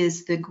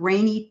is the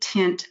Grainy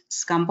Tint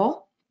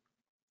Scumble,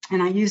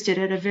 and I used it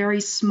at a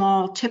very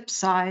small tip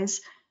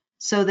size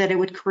so that it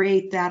would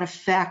create that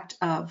effect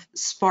of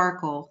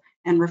sparkle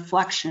and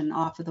reflection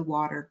off of the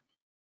water.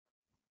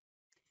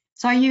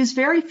 So I use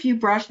very few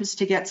brushes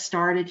to get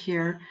started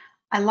here.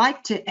 I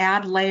like to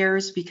add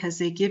layers because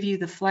they give you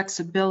the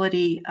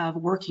flexibility of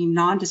working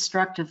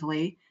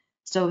non-destructively.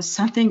 So if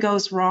something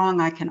goes wrong,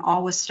 I can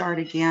always start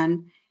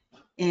again.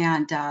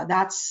 And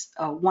that's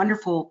a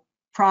wonderful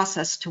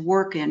process to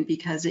work in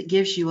because it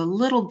gives you a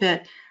little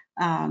bit,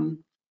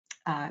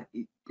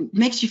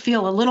 makes you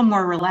feel a little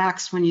more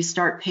relaxed when you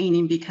start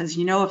painting, because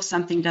you know if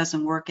something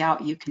doesn't work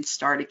out, you can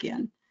start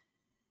again.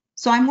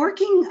 So I'm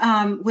working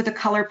with a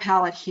color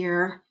palette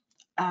here,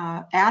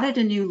 added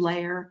a new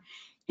layer,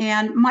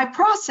 and my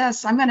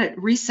process, I'm going to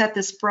reset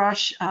this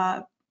brush,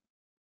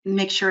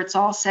 make sure it's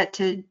all set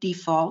to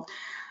default.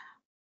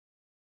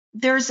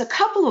 There's a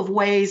couple of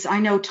ways. I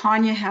know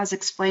Tanya has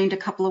explained a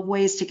couple of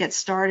ways to get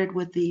started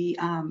with the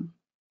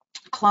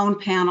clone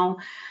panel,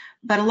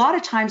 but a lot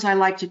of times I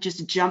like to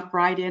just jump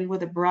right in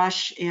with a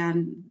brush,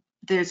 and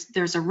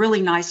there's a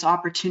really nice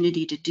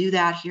opportunity to do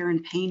that here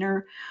in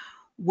Painter,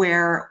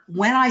 where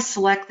when I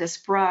select this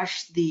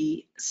brush,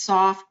 the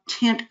soft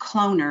tint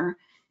cloner,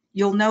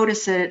 you'll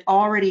notice that it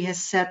already has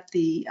set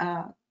the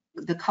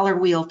color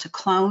wheel to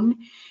clone.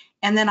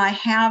 And then I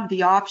have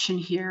the option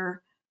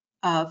here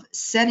of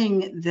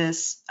setting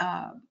this,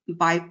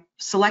 by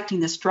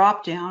selecting this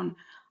drop down,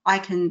 I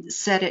can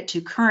set it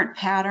to current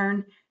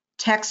pattern,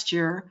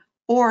 texture,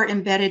 or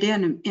embedded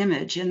in an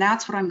image. And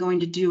that's what I'm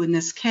going to do in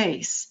this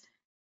case.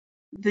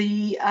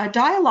 The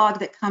dialog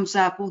that comes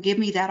up will give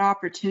me that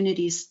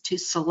opportunity to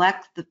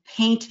select the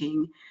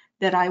painting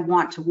that I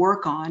want to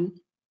work on.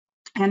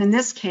 And in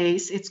this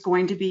case, it's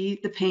going to be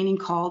the painting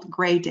called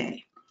Gray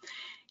Day.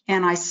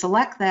 And I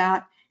select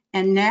that,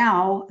 and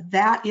now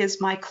that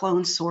is my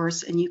clone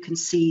source, and you can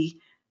see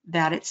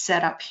that it's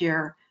set up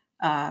here,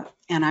 and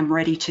I'm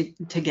ready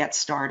to get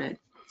started.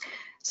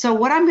 So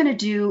what I'm going to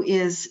do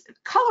is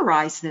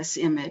colorize this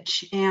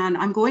image, and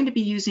I'm going to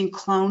be using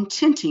clone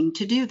tinting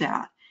to do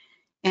that.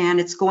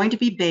 And it's going to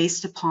be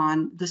based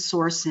upon the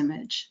source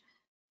image.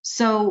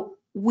 So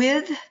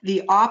with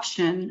the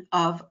option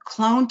of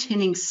clone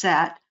tinting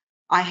set,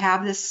 I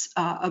have this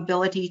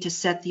ability to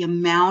set the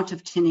amount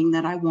of tinting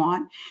that I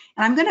want.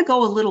 And I'm going to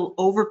go a little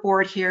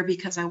overboard here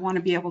because I want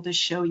to be able to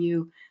show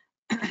you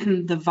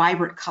the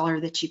vibrant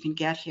color that you can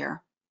get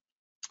here.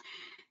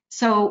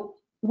 So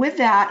with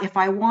that, if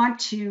I want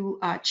to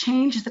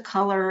change the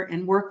color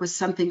and work with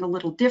something a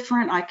little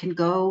different, I can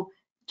go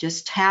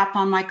just tap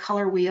on my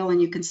color wheel,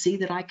 and you can see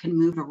that I can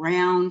move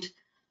around.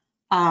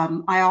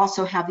 I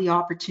also have the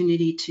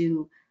opportunity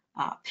to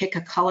pick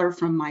a color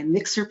from my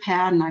mixer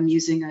pad, and I'm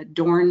using a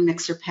Dorn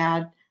mixer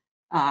pad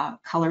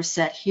color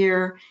set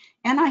here.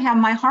 And I have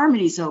my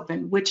harmonies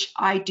open, which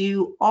I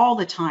do all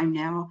the time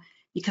now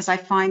because I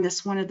find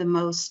this one of the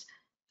most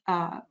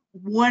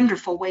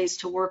wonderful ways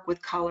to work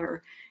with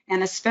color,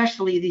 and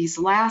especially these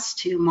last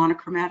two,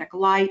 monochromatic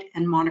light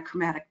and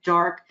monochromatic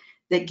dark,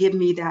 that give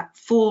me that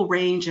full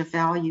range of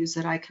values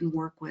that I can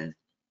work with.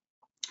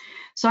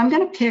 So I'm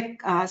going to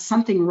pick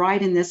something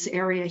right in this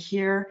area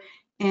here,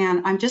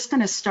 and I'm just going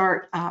to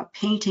start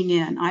painting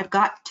in. I've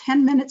got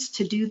 10 minutes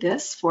to do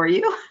this for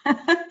you.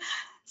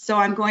 So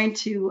I'm going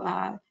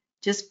to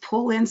just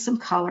pull in some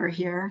color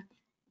here.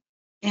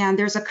 And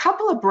there's a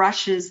couple of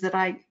brushes that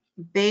I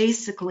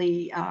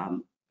basically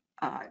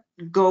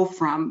go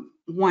from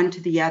one to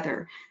the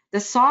other.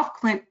 The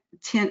soft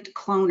tint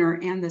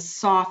cloner and the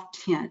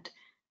soft tint.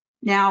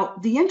 Now,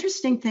 the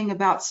interesting thing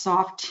about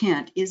soft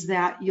tint is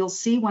that you'll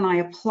see when I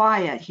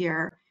apply it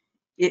here,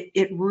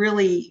 it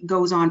really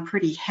goes on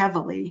pretty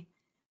heavily.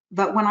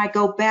 But when I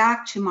go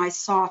back to my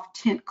soft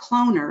tint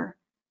cloner,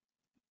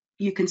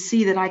 you can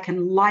see that I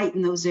can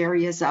lighten those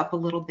areas up a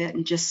little bit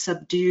and just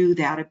subdue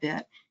that a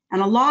bit.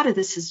 And a lot of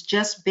this is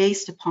just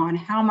based upon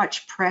how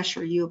much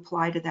pressure you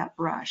apply to that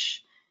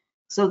brush.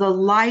 So the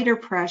lighter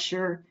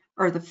pressure,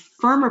 or the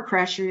firmer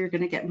pressure, you're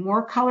going to get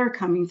more color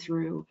coming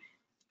through.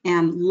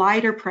 And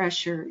lighter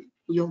pressure,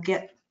 you'll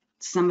get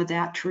some of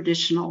that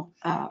traditional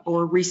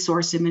or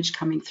resource image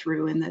coming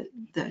through in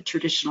the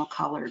traditional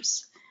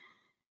colors.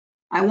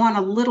 I want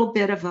a little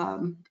bit of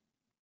a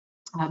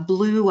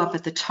blue up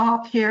at the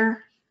top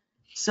here.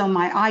 So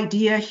my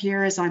idea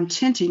here as I'm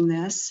tinting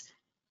this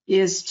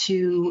is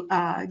to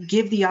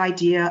give the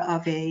idea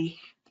of a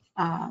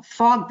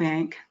fog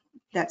bank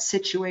that's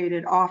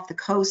situated off the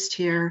coast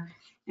here,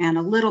 and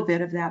a little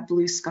bit of that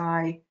blue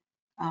sky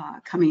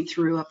coming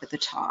through up at the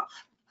top.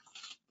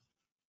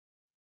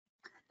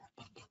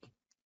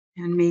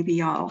 And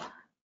maybe I'll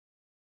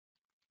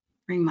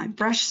bring my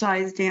brush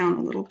size down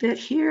a little bit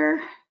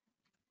here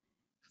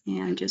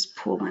and just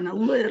pull in a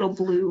little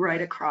blue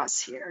right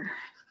across here.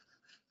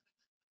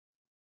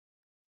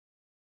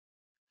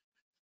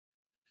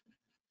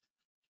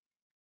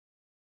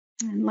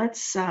 And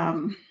let's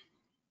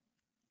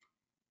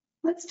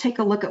take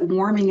a look at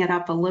warming it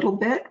up a little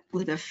bit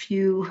with a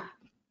few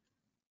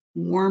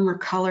warmer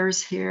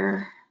colors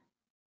here.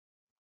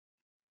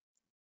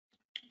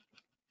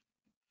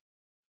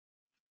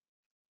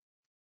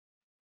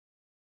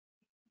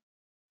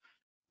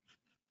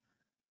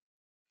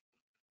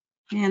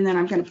 And then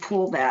I'm going to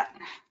pull that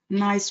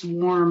those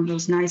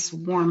nice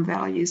warm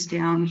values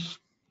down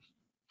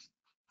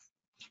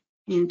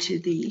into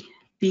the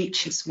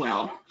beach as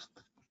well.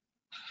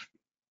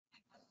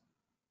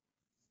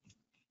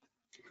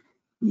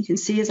 You can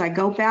see as I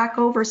go back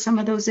over some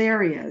of those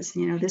areas,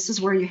 you know, this is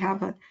where you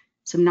have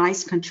some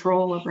nice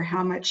control over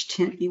how much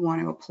tint you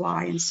want to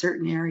apply in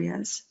certain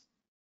areas.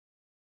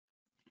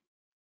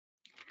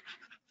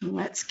 And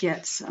let's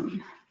get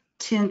some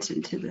tint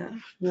into the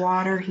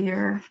water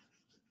here.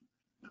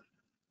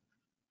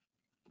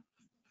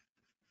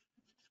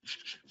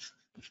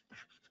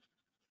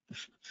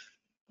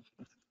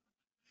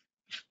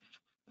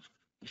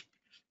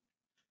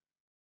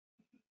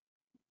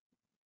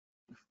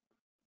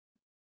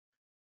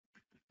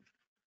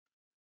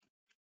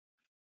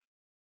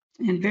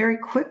 And very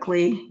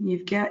quickly,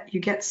 you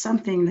get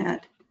something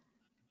that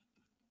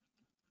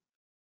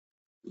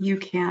you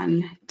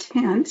can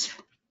tint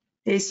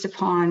based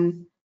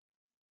upon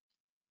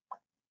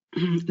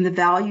the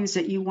values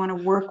that you want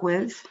to work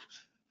with.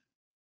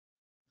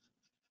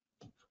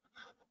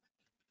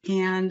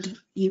 And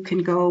you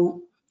can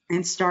go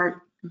and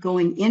start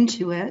going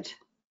into it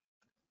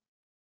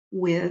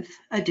with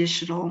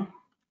additional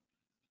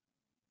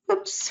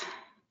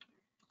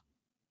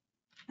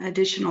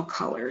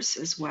colors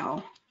as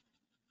well.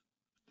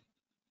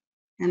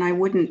 And I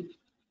wouldn't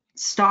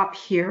stop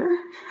here.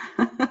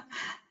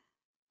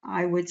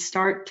 I would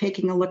start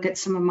taking a look at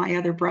some of my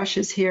other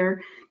brushes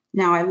here.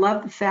 Now I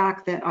love the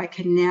fact that I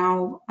can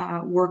now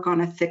work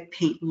on a thick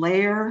paint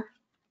layer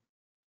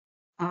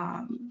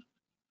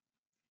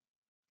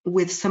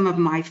with some of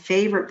my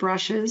favorite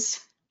brushes.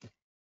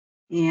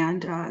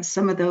 And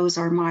some of those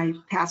are my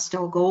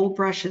pastel gold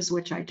brushes,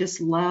 which I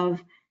just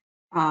love.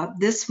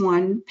 This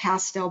one,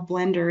 Pastel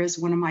Blender, is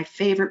one of my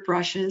favorite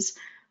brushes.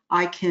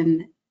 I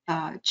can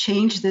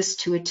change this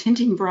to a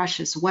tinting brush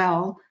as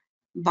well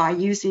by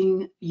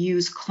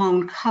use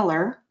clone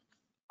color,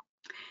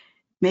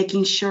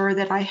 making sure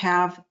that I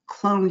have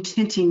clone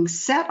tinting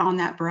set on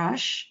that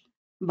brush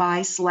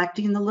by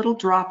selecting the little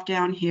drop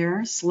down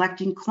here,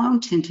 selecting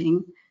clone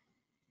tinting.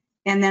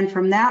 And then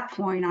from that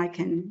point, I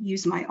can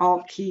use my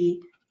Alt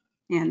key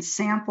and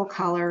sample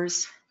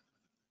colors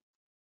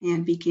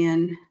and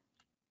begin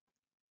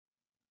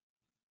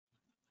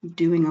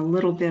doing a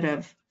little bit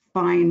of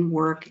fine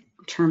work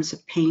in terms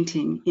of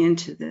painting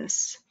into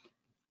this.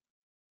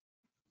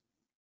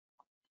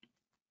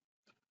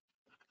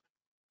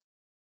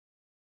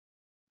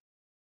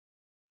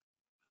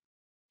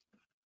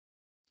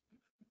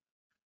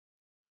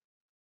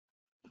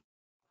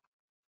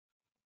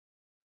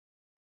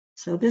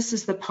 So this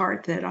is the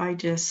part that I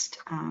just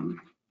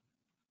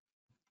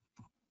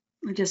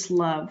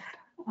love.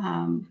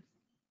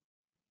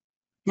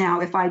 Now,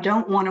 if I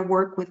don't want to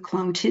work with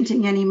clone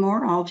tinting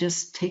anymore, I'll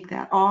just take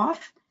that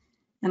off,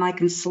 and I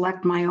can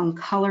select my own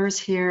colors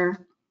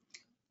here,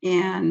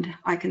 and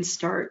I can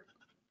start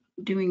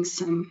doing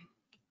some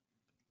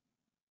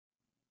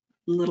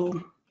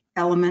little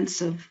elements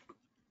of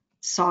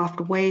soft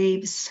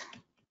waves.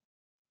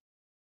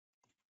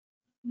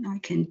 I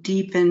can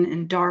deepen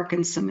and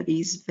darken some of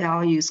these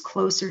values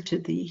closer to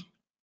the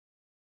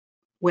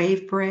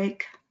wave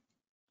break.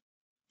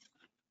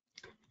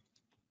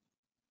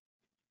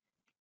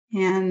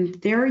 And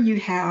there you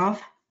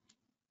have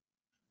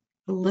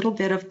a little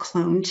bit of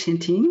clone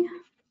tinting.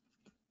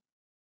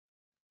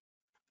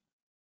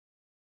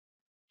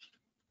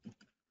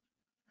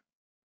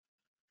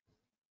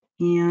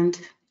 And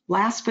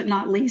last but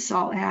not least,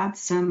 I'll add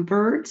some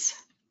birds,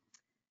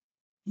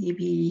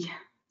 maybe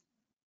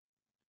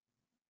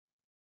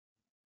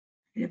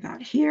right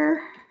about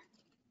here.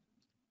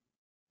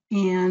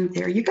 And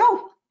there you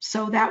go.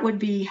 So that would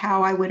be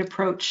how I would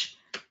approach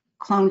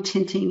clone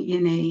tinting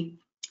in a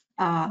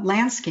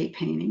landscape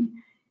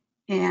painting.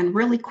 And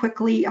really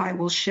quickly, I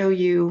will show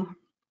you,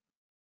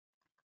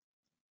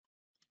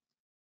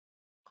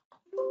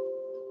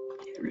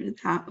 get rid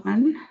of that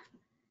one,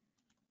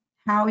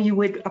 how you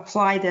would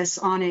apply this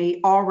on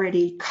a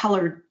already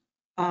colored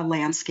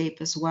landscape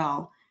as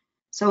well.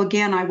 So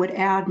again, I would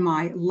add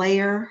my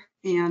layer,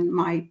 and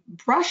my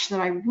brush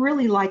that I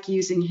really like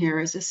using here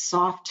is a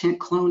soft tint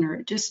cloner.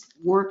 It just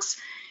works.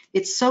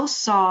 It's so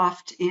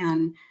soft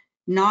and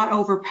not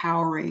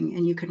overpowering,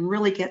 and you can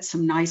really get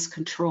some nice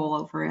control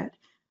over it.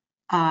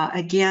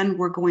 Again,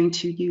 we're going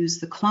to use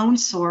the clone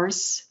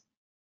source.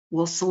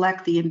 We'll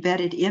select the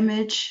embedded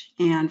image,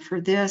 and for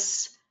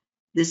this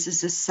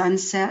is a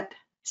sunset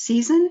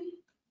season,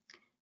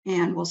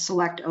 and we'll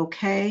select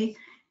OK.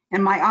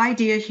 And my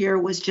idea here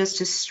was just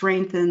to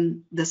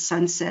strengthen the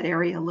sunset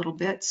area a little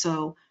bit,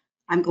 so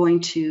I'm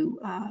going to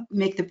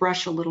make the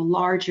brush a little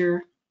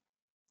larger,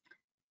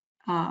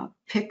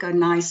 pick a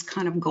nice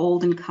kind of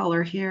golden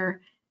color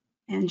here,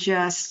 and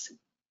just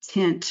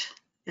tint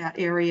that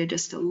area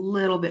just a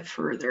little bit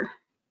further.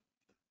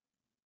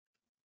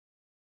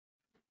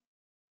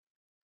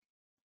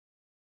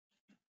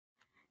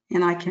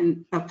 And I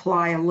can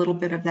apply a little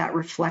bit of that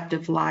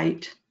reflective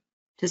light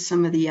to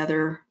some of the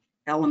other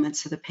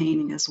elements of the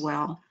painting as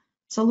well.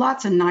 So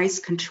lots of nice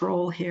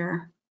control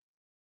here.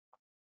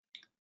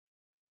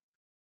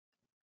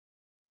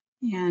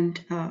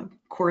 And of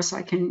course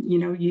I can,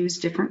 use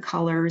different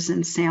colors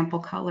and sample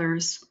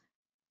colors.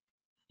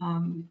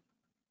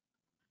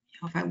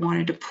 If I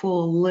wanted to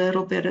pull a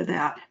little bit of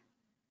that,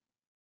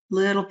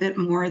 little bit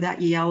more of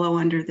that yellow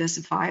under this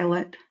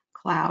violet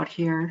cloud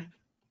here,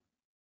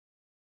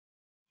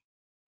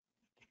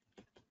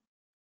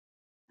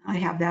 I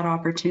have that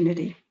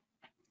opportunity.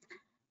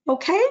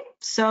 Okay,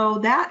 so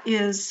that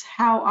is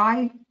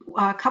how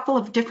a couple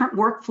of different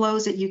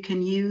workflows that you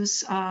can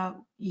use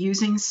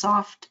using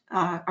soft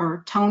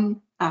or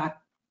tone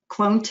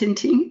clone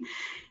tinting.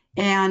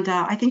 And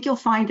I think you'll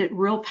find it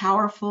real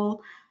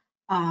powerful.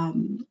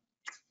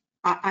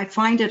 I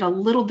find it a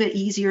little bit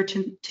easier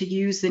to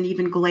use than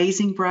even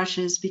glazing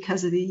brushes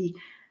because of the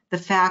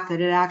fact that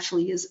it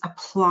actually is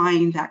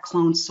applying that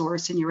clone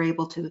source, and you're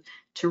able to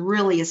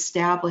really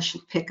establish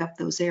and pick up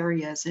those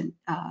areas and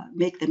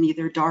make them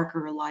either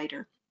darker or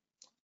lighter.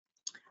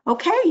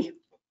 Okay.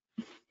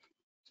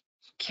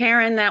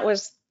 Karen, that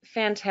was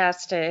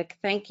fantastic.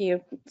 Thank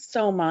you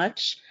so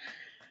much.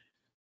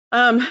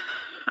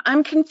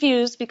 I'm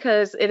confused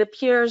because it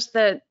appears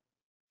that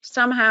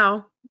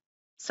somehow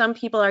some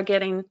people are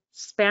getting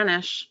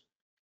Spanish,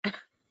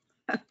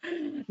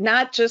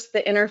 not just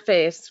the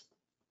interface,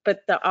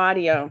 but the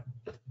audio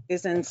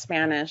is in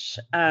Spanish.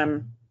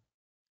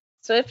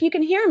 So if you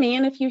can hear me,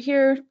 and if you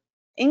hear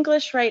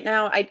English right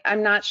now,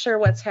 I'm not sure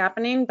what's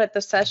happening, but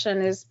the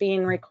session is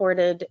being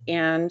recorded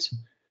and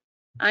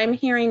I'm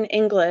hearing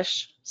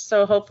English,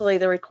 so hopefully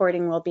the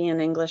recording will be in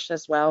English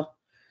as well.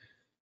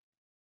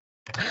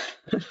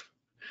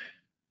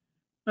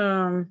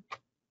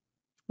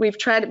 We've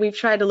tried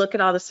to look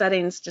at all the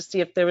settings to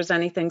see if there was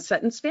anything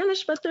set in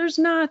Spanish, but there's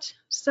not.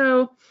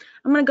 So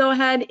I'm going to go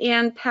ahead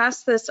and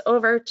pass this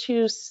over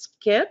to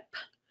Skip.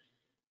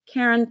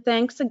 Karen,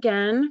 thanks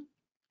again.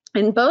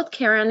 And both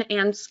Karen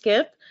and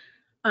Skip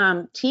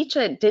teach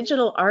at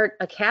Digital Art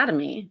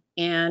Academy,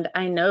 and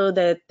I know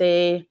that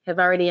they have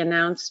already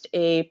announced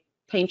a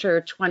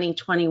Painter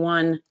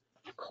 2021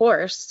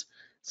 course.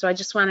 So I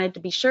just wanted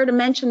to be sure to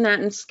mention that.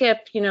 And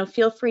Skip,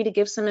 feel free to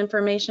give some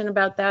information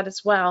about that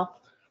as well.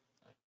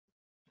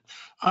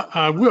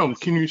 I will.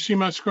 Can you see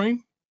my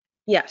screen?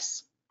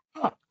 Yes.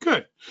 Oh,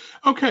 good.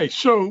 Okay,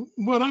 so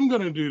what I'm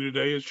going to do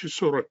today is just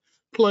sort of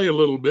play a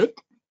little bit,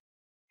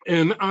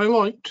 and I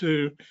like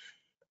to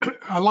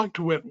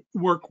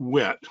work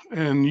wet,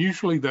 and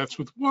usually that's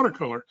with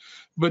watercolor.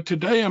 But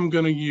today I'm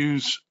going to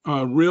use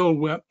real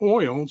wet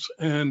oils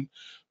and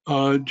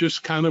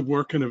just kind of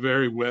work in a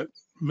very wet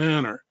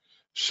manner.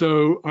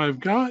 So I've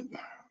got,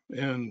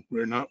 and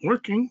we're not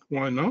working,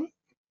 why not?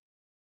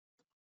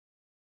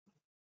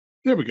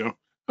 There we go.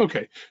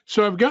 Okay,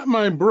 so I've got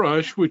my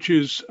brush, which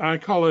is, I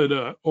call it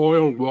a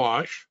oil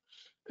wash,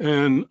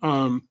 and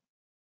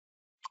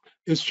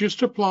it's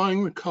just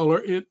applying the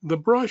color. The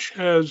brush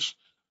has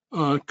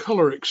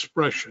color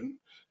expression.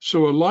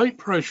 So a light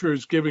pressure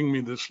is giving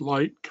me this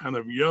light kind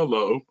of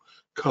yellow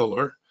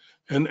color.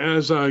 And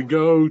as I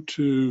go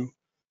to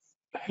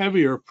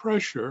heavier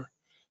pressure,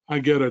 I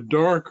get a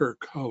darker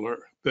color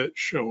that's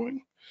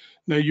showing.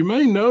 Now you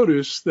may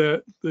notice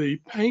that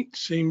the paint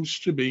seems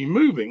to be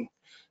moving,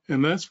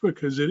 and that's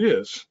because it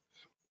is.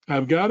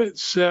 I've got it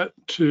set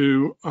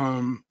to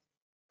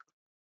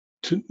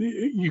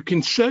you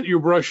can set your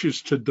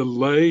brushes to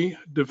delay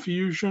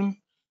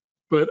diffusion,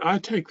 but I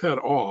take that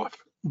off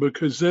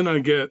because then I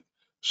get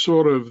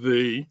sort of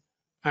the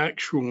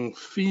actual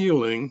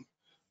feeling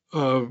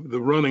of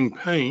the running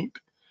paint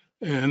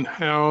and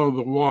how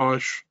the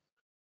wash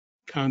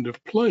kind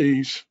of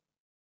plays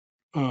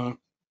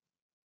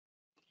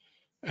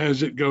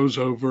as it goes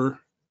over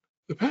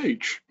the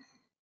page.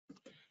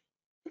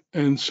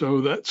 And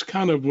so that's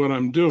kind of what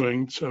I'm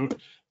doing. So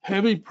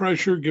heavy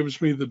pressure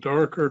gives me the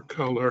darker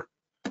color,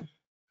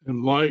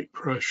 and light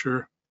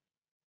pressure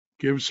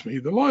gives me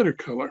the lighter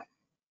color.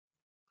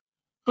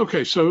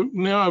 Okay, so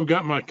now I've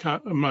got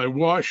my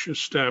wash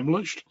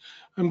established.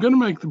 I'm going to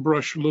make the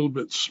brush a little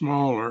bit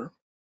smaller,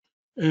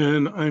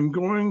 and I'm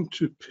going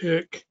to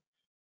pick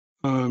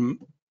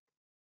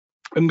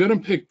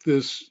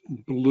this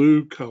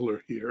blue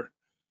color here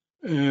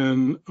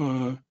and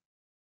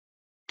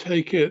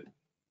take it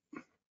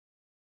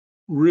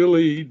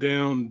really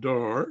down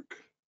dark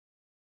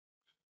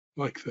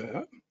like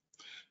that.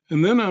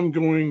 And then I'm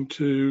going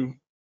to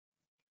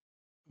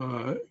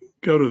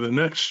go to the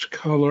next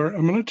color.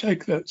 I'm going to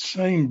take that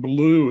same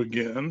blue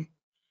again.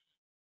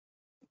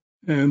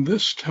 And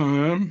this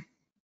time,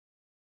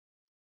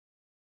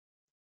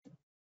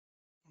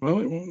 well,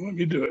 it won't let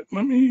me do it.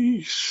 Let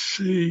me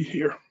see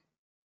here.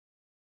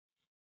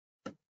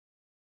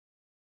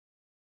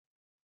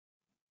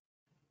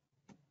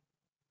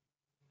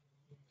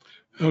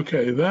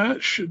 Okay,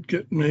 that should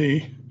get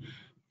me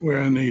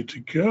where I need to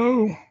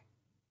go.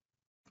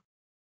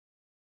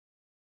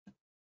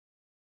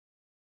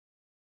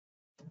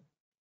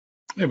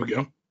 There we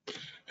go.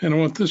 And I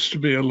want this to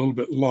be a little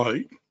bit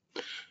light.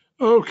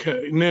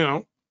 Okay,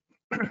 now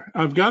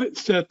I've got it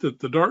set that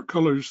the dark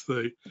color is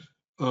the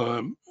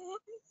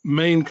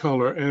main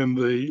color and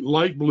the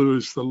light blue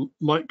is the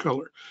light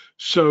color.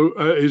 So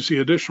is the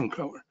additional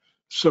color.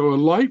 So a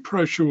light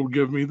pressure will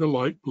give me the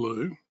light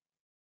blue,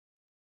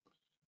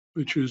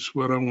 which is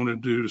what I want to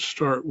do to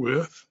start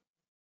with.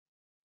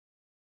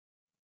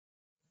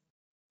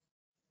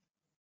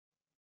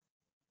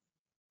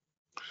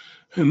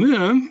 And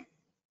then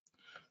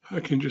I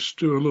can just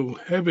do a little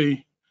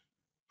heavy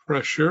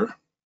pressure,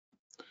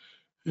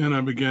 and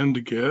I begin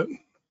to get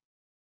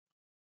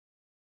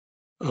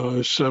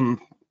some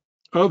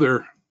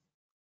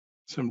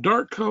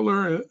dark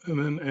color, and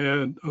then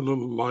add a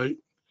little light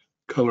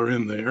color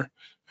in there.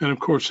 And of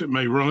course it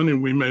may run,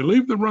 and we may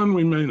leave the run,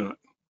 we may not.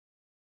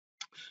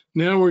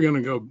 Now we're going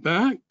to go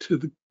back to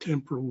the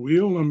temporal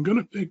wheel. I'm going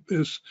to pick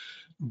this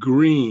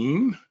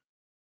green.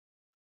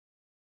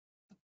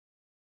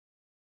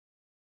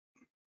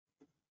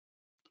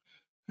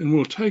 And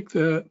we'll take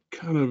that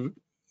kind of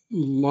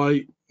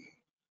light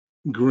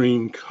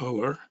green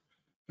color.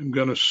 I'm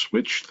going to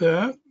switch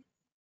that.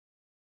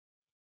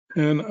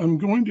 And I'm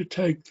going to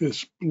take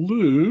this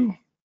blue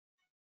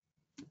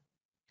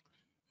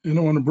and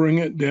I want to bring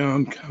it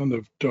down kind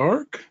of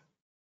dark.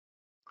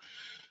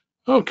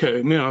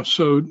 Okay, now,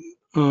 so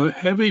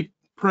heavy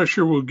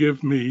pressure will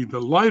give me the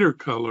lighter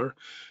color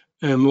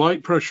and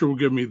light pressure will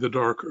give me the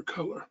darker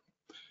color.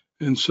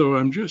 And so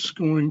I'm just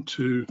going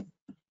to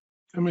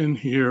come in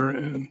here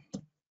and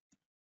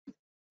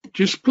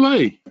just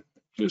play,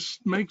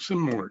 just make some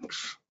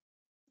marks.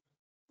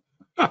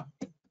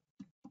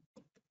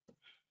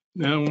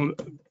 Now,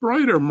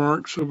 brighter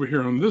marks over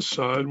here on this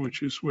side,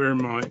 which is where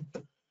my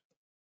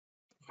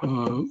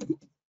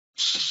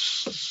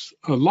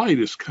light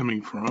is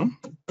coming from.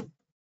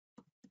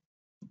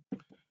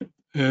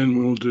 And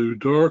we'll do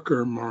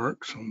darker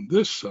marks on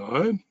this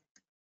side.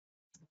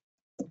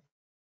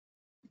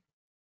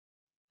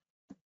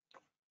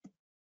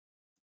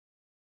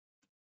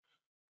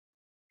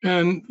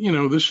 And, you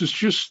know, this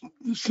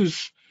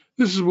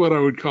is what I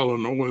would call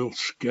an oil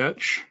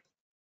sketch.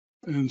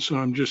 And so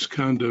I'm just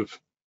kind of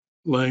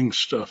laying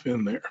stuff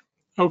in there.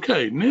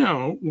 Okay,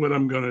 now what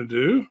I'm going to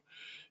do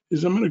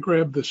is I'm going to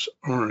grab this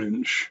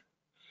orange.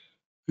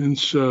 And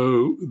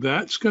so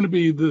that's going to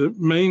be the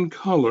main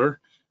color.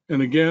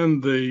 And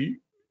again, the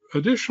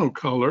additional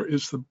color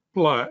is the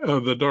black,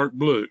 the dark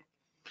blue.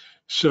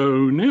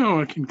 So now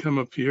I can come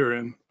up here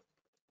and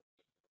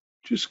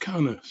just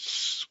kind of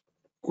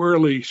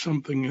swirly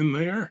something in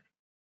there.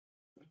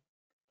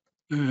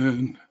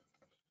 And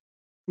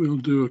we'll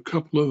do a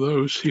couple of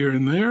those here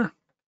and there.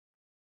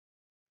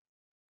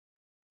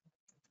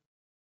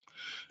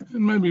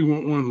 And maybe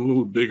want one a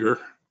little bigger.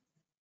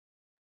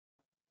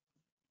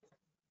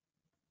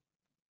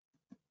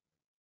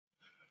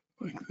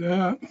 Like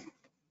that.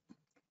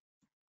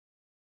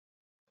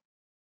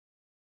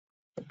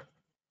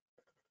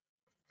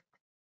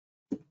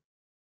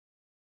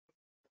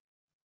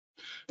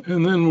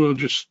 And then we'll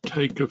just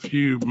take a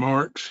few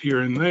marks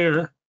here and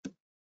there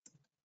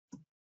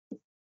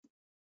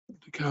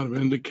to kind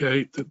of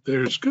indicate that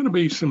there's going to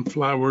be some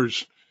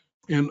flowers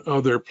in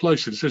other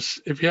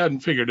places. If you hadn't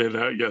figured it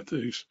out yet,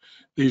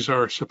 these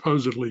are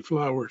supposedly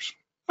flowers.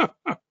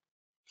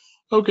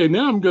 Okay,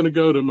 now I'm going to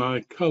go to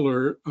my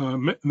color,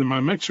 my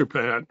mixer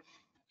pad,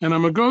 and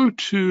I'm going to go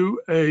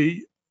to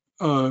a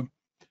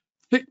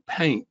thick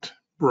paint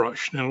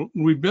brush. Now,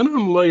 we've been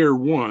on layer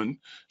 1,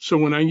 so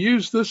when I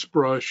use this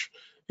brush,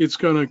 it's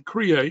going to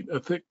create a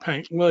thick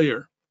paint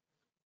layer.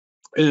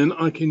 And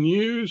I can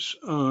use,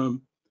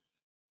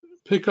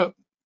 pick up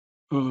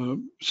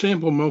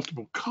sample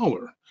multiple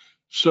color.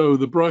 So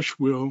the brush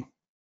will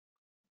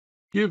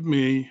give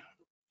me,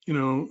 you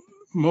know,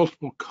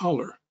 multiple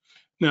color.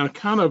 Now,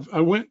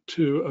 I went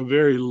to a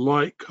very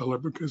light color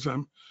because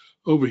I'm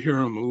over here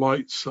on the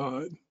light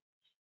side,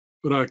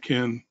 but I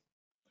can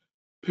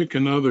pick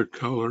another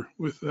color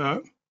with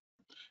that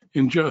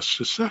in just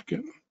a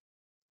second.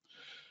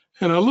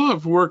 And I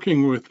love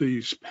working with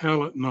these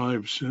palette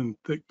knives in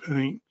thick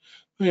paint.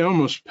 They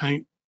almost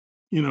paint,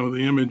 you know,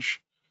 the image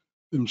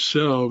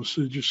themselves.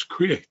 They just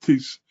create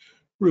these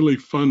really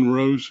fun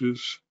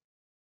roses.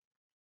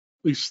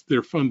 At least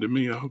they're fun to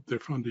me. I hope they're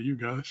fun to you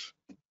guys.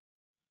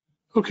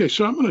 Okay,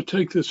 so I'm going to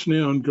take this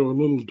now and go a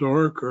little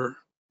darker.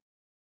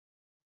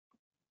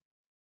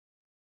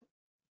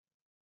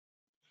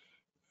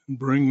 And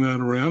bring that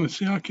around. And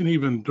see, I can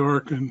even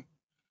darken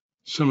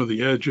some of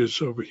the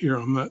edges over here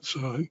on that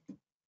side.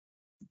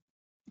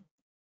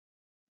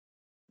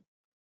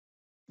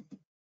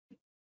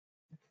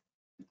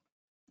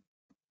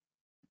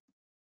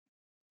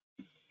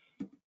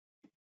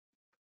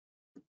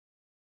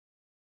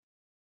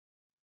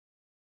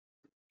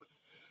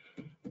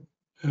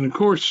 And of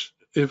course,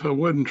 if I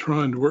wasn't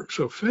trying to work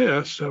so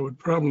fast, I would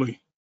probably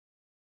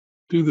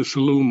do this a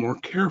little more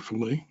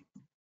carefully,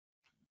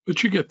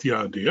 but you get the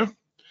idea.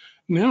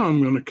 Now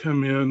I'm going to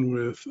come in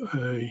with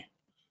a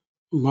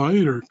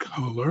lighter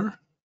color,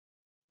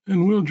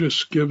 and we'll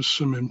just give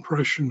some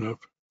impression of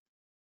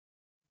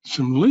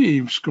some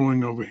leaves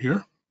going over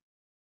here.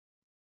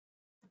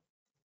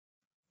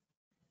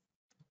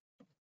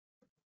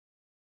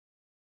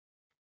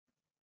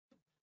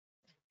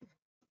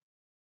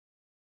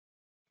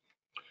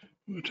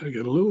 We'll take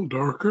it a little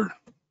darker.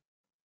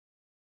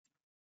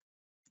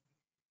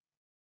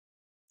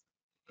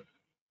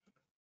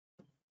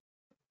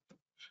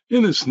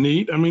 Isn't this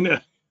neat? I mean,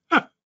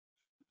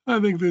 I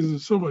think this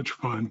is so much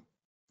fun.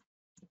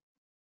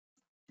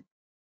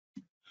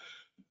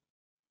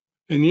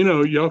 And you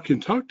know, y'all can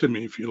talk to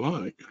me if you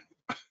like.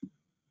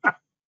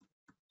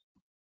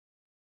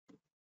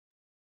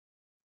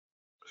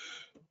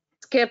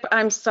 Skip,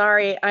 I'm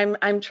sorry.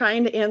 I'm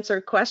trying to answer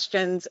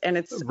questions, and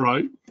it's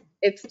Right.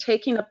 It's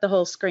taking up the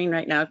whole screen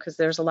right now because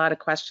there's a lot of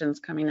questions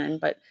coming in,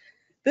 but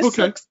this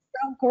Okay. looks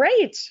so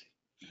great.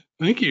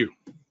 Thank you.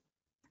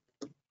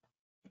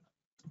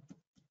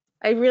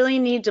 I really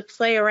need to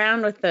play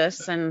around with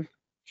this and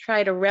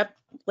try to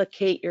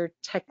replicate your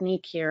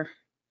technique here.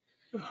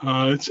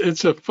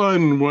 It's a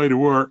fun way to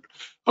work.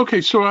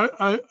 Okay, so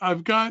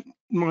I've got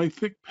my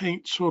thick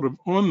paint sort of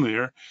on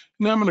there.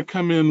 Now I'm going to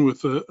come in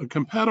with a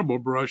compatible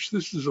brush.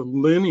 This is a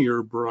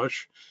linear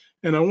brush,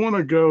 and I want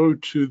to go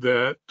to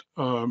that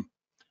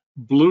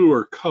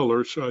bluer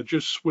color. So I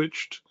just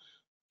switched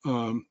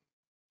the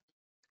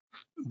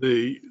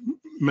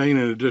main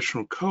and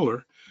additional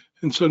color,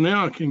 and so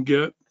now I can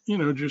get, you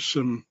know, just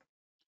some.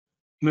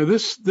 Now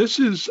this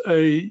is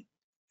a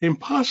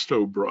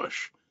impasto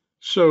brush,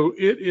 so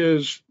it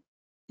is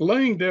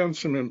laying down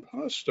some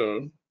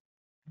impasto,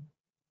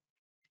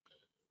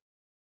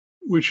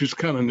 which is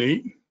kind of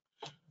neat,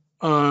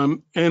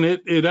 and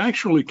it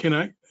actually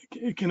can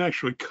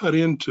actually cut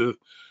into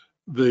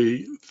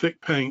the thick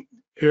paint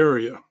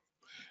area.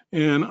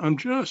 And I'm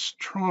just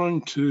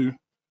trying to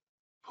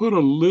put a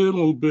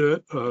little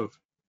bit of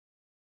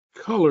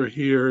color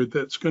here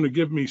that's going to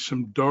give me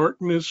some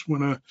darkness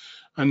when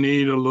I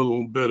need a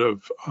little bit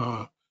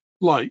of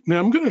light. Now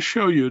I'm going to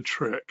show you a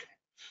trick.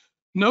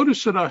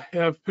 Notice that I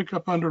have pick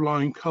up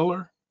underlying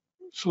color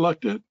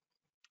selected.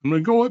 I'm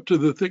going to go up to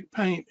the thick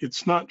paint.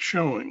 It's not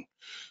showing,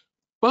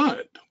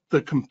 but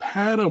the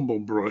compatible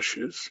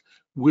brushes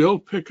will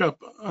pick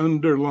up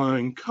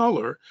underlying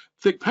color.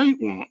 Thick paint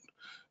won't.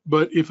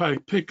 But if I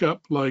pick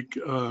up like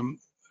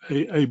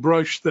a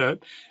brush that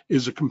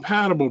is a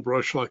compatible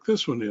brush like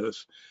this one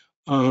is,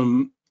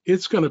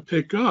 it's going to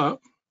pick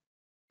up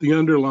the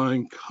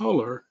underlying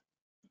color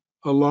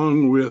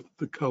along with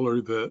the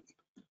color that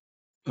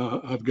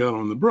I've got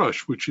on the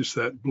brush, which is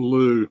that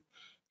blue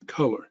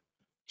color.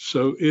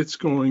 So it's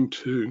going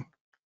to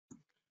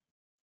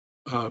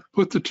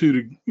put the two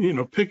to, you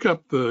know, pick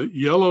up the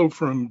yellow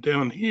from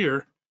down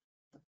here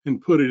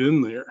and put it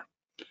in there.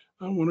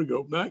 I want to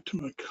go back to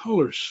my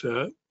color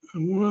set. I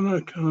want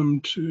to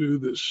come to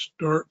this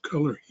dark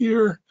color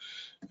here,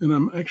 and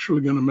I'm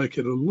actually going to make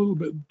it a little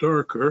bit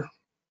darker.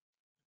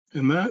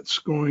 And that's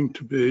going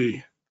to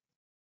be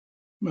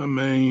my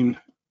main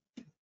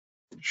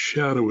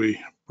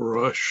shadowy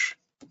brush.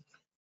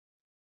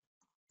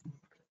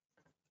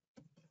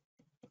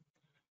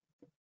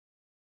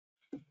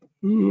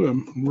 Ooh,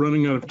 I'm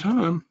running out of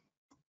time.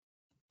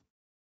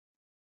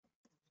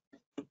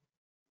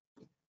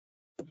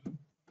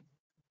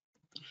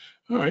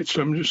 All right,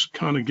 so I'm just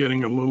kind of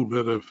getting a little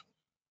bit of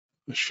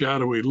a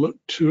shadowy look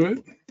to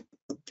it.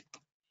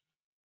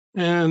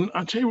 And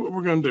I'll tell you what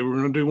we're going to do.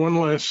 We're going to do one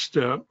last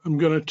step. I'm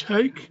going to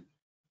take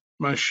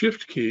my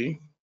Shift key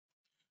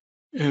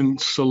and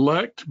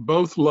select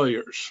both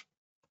layers.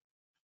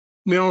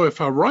 Now, if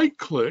I right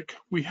click,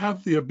 we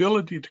have the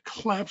ability to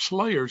collapse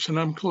layers, and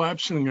I'm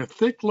collapsing a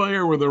thick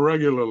layer with a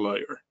regular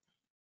layer.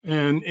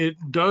 And it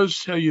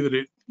does tell you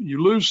that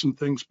you lose some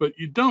things, but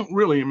you don't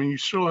really. I mean, you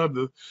still have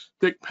the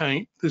thick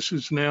paint. This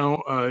is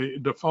now a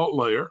default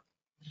layer.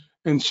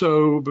 And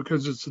so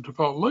because it's a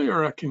default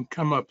layer, I can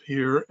come up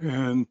here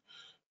and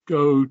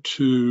go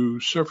to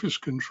Surface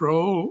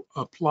Control,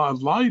 Apply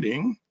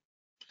Lighting,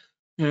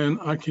 and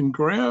I can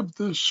grab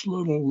this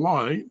little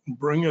light and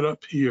bring it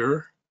up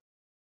here,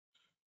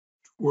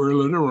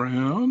 twirl it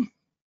around,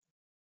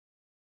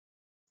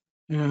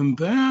 and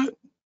that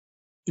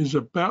is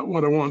about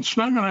what I want. It's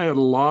not going to add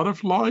a lot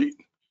of light,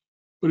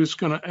 but it's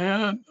going to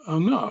add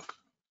enough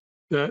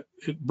that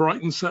it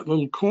brightens that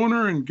little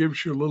corner and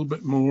gives you a little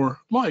bit more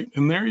light.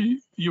 And there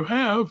you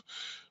have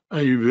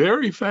a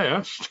very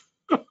fast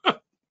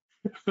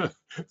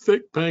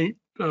thick paint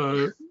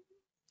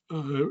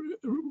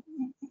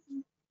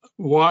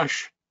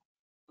wash,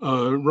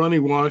 runny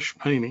wash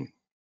painting.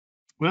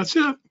 That's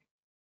it.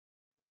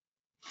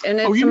 And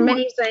it's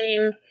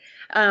amazing.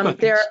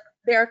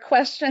 There are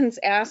questions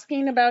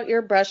asking about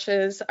your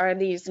brushes. Are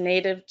these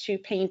native to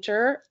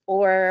Painter,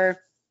 or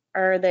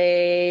are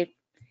they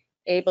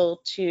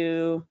able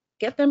to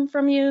get them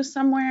from you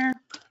somewhere?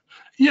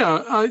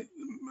 Yeah,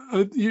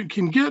 you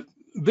can get,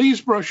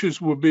 these brushes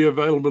will be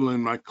available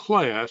in my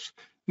class.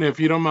 Now, if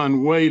you don't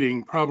mind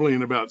waiting, probably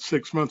in about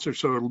 6 months or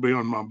so, it'll be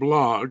on my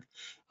blog.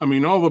 I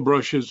mean, all the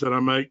brushes that I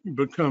make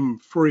become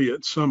free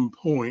at some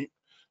point.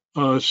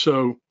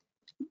 So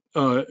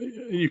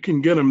you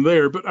can get them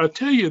there. But I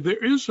tell you,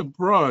 there is a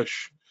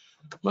brush.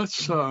 Let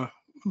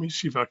me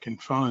see if I can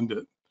find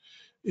it.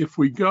 If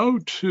we go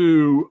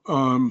to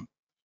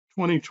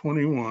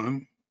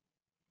 2021,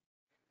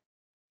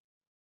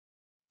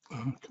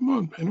 come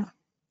on, Painter.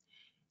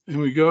 And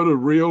we go to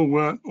Real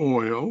Wet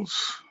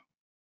Oils.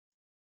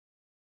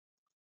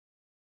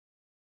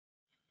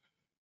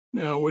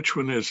 Now, which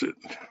one is it?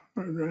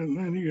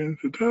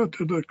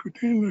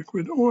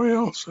 Liquid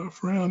oil,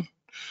 saffron.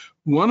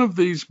 One of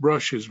these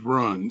brushes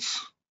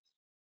runs,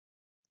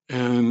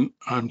 and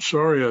I'm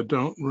sorry I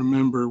don't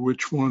remember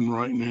which one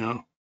right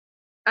now.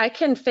 I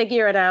can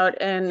figure it out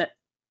and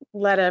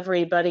let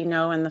everybody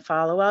know in the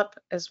follow-up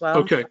as well.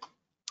 Okay.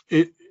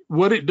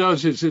 What it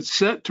does is it's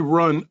set to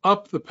run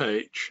up the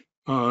page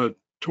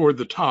toward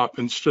the top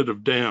instead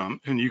of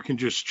down, and you can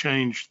just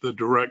change the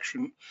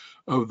direction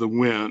of the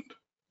wind.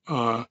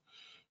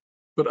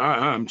 But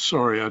I'm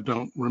sorry, I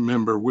don't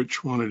remember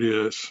which one it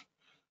is.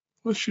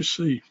 Let's just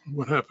see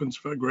what happens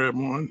if I grab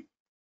one.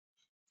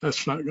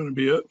 That's not going to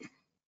be it.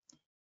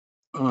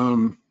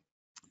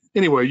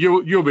 Anyway,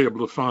 you'll be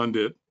able to find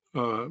it.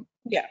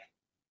 Yeah.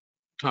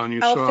 Tanya,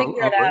 I'll so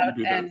figure it let out.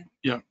 you do that.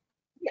 Yeah.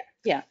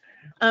 Yeah.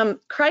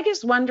 Craig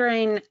is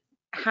wondering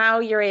how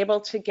you're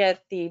able to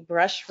get the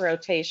brush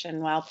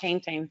rotation while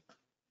painting.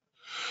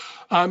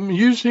 I'm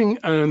using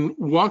an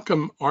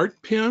Wacom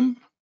art pen,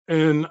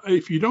 and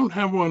if you don't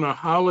have one, I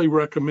highly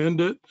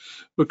recommend it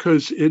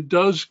because it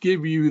does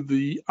give you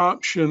the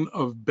option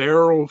of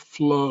barrel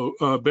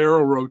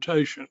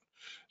rotation.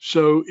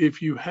 So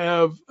if you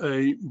have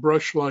a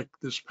brush like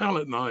this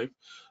palette knife,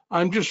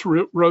 I'm just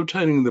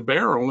rotating the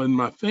barrel in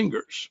my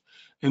fingers,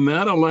 and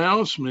that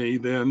allows me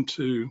then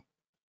to,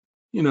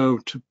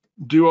 to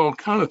do all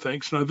kind of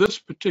things. Now, this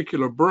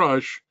particular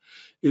brush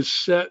is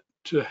set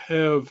to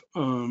have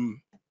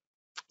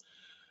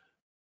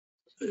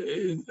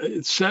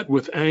it's set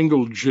with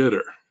angle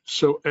jitter.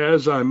 So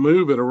as I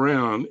move it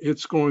around,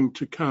 it's going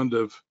to kind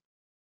of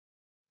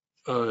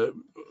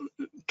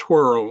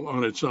twirl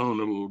on its own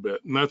a little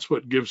bit. And that's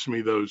what gives me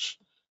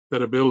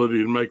that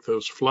ability to make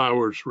those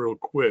flowers real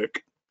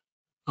quick.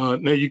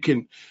 Now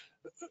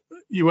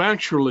you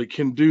actually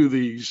can do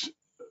these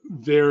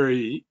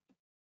very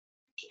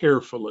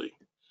carefully.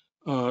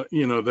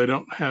 They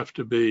don't have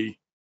to be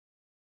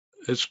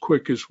as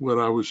quick as what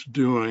I was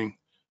doing.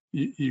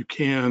 You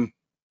can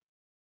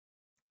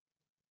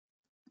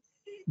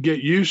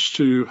get used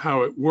to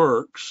how it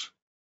works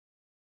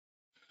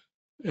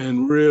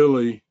and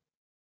really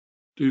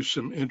do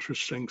some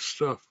interesting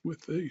stuff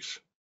with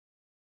these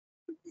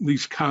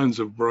kinds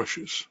of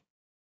brushes.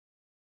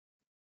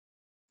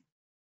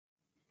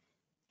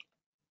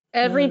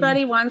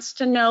 Everybody wants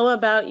to know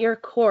about your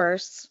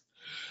course.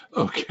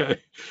 Okay.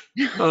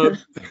 The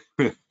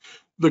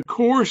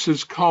course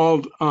is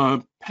called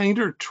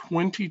Painter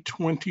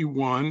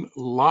 2021,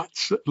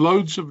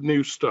 loads of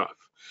new stuff.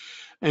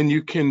 And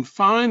you can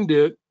find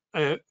it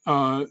at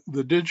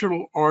the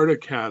Digital Art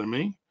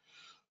Academy.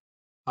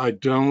 I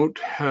don't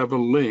have a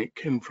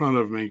link in front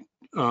of me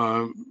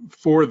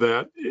for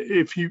that.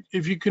 If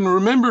you can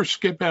remember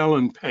Skip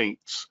Allen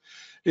Paints,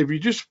 if you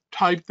just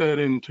type that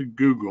into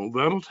Google,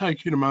 that'll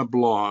take you to my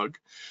blog.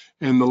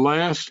 And the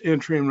last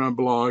entry in my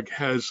blog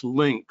has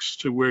links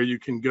to where you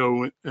can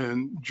go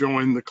and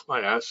join the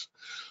class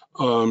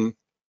or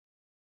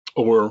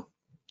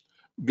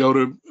go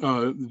to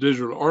the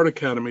Digital Art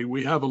Academy.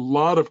 We have a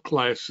lot of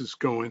classes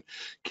going.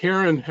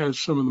 Karen has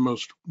some of the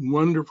most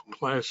wonderful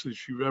classes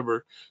you've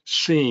ever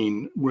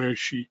seen, where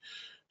she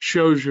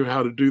shows you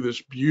how to do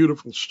this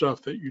beautiful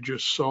stuff that you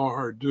just saw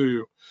her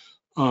do.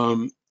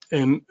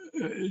 And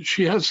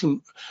she has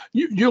some,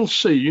 you'll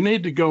see, you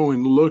need to go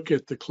and look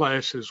at the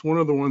classes. One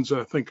of the ones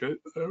I think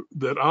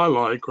that I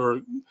like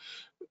or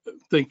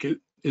think it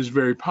is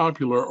very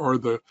popular are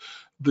the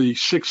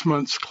 6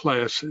 months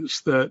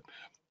classes that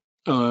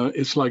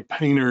it's like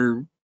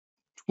Painter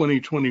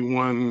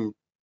 2021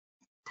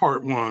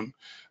 part 1.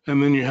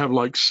 And then you have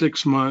like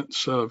 6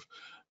 months of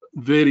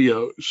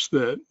videos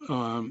that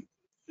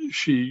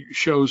she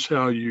shows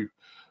how you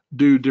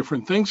do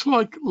different things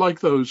like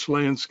those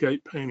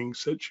landscape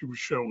paintings that she was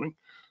showing.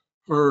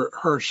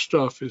 Her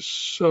stuff is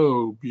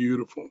so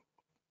beautiful.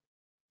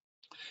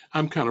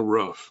 I'm kind of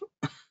rough.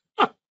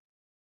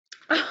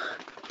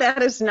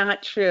 That is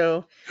not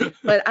true,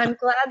 but I'm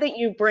glad that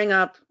you bring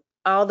up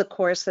all the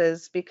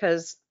courses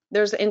because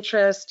there's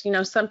interest. You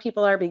know, some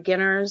people are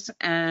beginners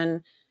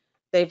and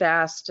they've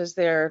asked, is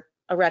there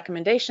a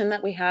recommendation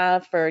that we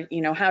have for,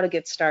 you know, how to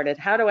get started?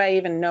 How do I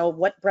even know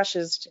what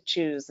brushes to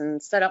choose and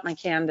set up my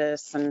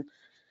canvas and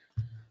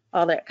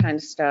all that kind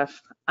of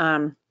stuff?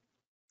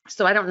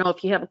 So I don't know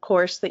if you have a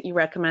course that you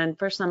recommend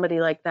for somebody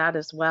like that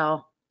as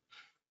well.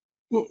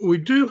 Well, we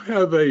do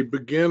have a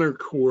beginner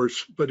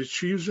course, but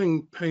it's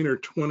using Painter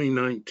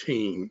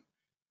 2019.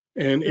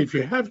 And if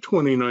you have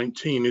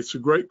 2019, it's a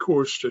great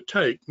course to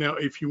take. Now,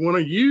 if you want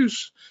to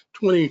use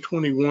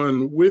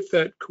 2021 with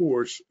that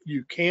course,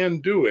 you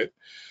can do it.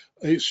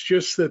 It's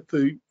just that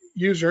the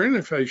user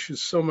interface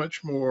is so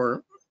much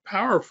more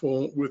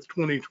powerful with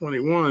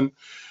 2021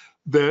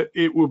 that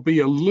it will be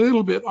a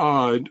little bit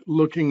odd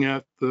looking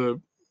at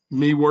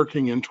me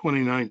working in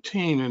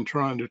 2019 and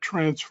trying to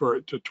transfer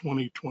it to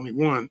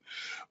 2021.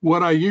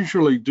 What I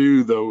usually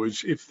do though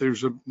is if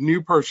there's a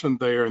new person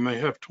there and they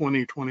have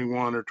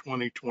 2021 or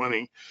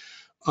 2020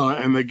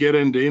 and they get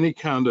into any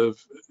kind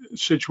of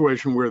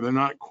situation where they're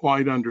not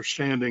quite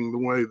understanding the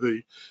way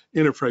the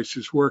interface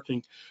is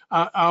working,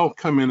 I'll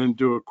come in and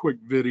do a quick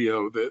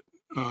video that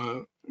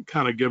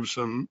kind of gives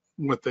them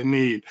what they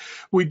need.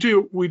 We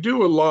do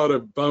a lot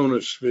of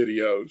bonus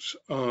videos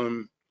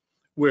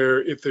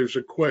where if there's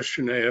a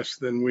question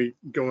asked, then we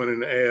go in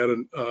and add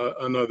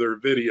another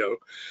video.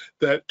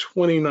 That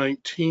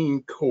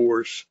 2019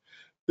 course,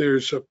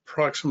 there's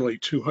approximately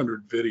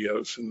 200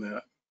 videos in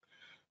that.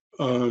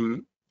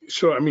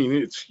 So, I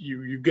mean,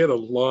 you get a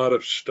lot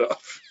of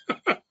stuff.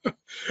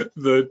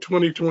 The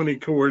 2020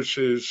 course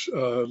is a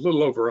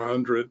little over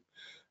 100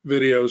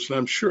 videos, and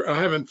I'm sure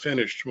I haven't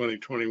finished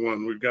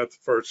 2021. We've got the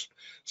first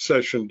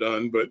session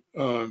done, but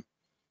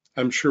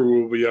I'm sure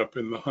we'll be up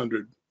in the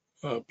 100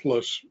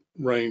 plus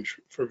range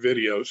for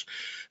videos.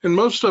 And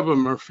most of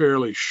them are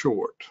fairly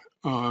short,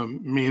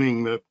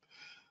 meaning that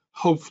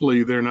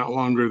hopefully they're not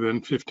longer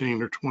than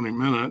 15 or 20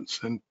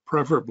 minutes and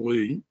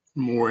preferably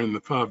more in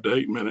the 5 to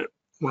 8 minute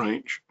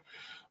range,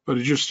 but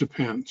it just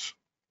depends.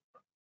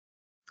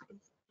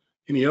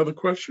 Any other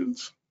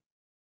questions?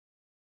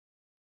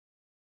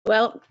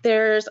 Well,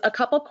 there's a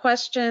couple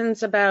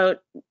questions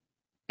about,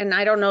 and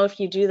I don't know if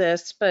you do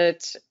this,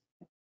 but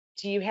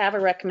do you have a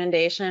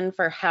recommendation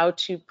for how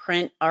to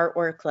print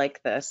artwork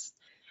like this?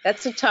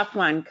 That's a tough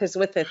one because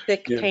with the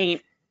thick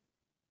paint.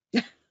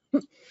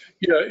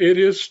 Yeah, it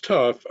is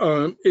tough.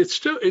 It's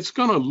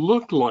going to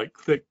look like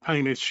thick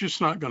paint. It's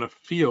just not going to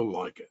feel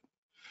like it.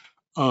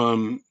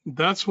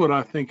 That's what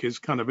I think is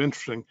kind of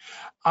interesting.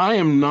 I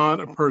am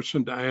not a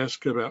person to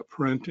ask about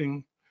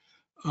printing.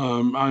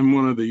 I'm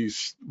one of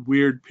these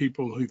weird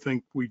people who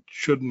think we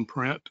shouldn't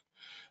print,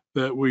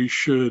 that we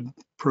should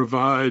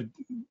provide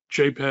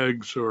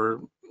JPEGs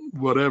or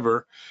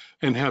whatever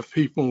and have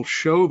people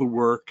show the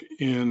work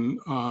in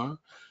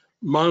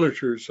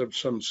monitors of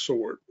some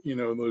sort, you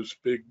know, those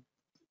big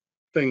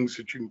things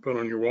that you can put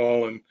on your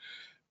wall and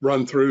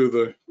run through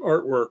the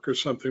artwork or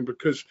something,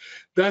 because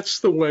that's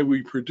the way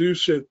we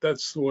produce it.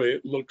 That's the way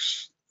it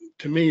looks,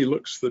 to me,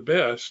 looks the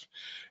best.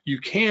 You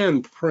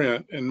can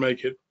print and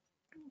make it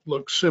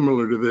look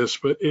similar to this,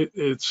 but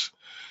it's,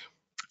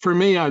 for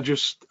me, I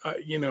just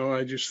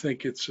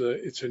think it's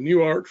a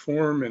new art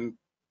form and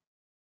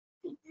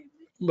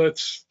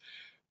let's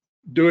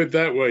do it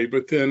that way.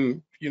 But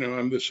then, you know,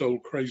 I'm this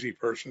old crazy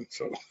person,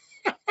 so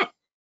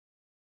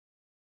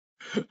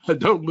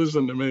don't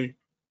listen to me.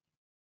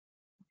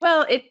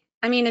 Well, it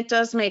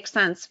does make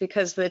sense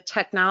because the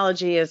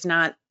technology is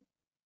not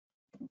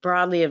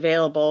broadly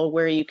available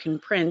where you can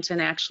print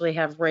and actually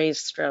have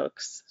raised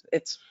strokes.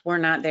 We're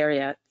not there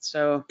yet,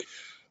 so.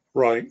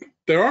 Right.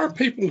 There are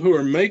people who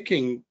are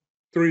making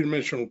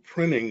three-dimensional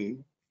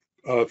printing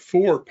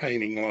for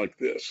painting like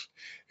this.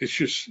 It's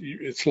just,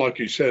 it's like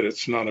you said,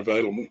 it's not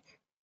available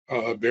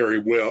very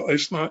well.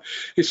 It's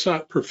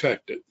not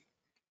perfected.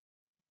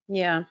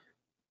 Yeah.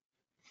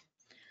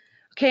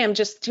 Okay, I'm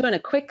just doing a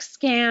quick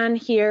scan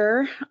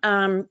here.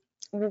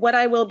 What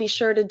I will be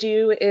sure to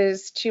do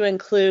is to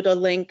include a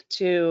link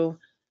to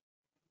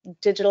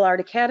Digital Art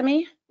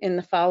Academy in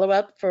the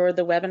follow-up for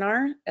the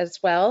webinar as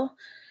well.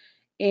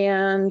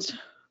 And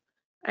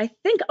I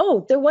think,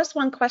 oh, there was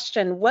one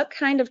question. What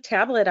kind of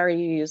tablet are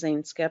you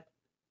using, Skip?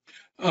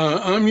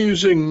 I'm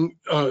using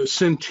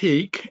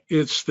Cintiq.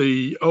 It's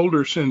the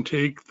older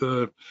Cintiq,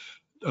 the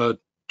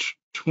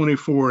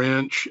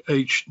 24-inch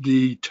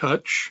HD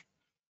touch.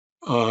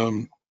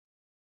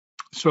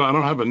 So I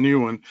don't have a new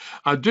one.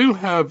 I do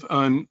have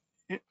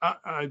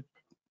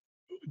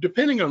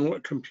depending on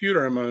what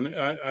computer I'm on,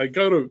 I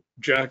go to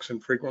Jackson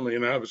frequently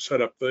and I have it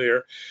set up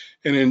there.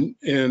 And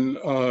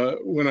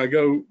when I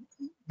go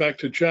back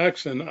to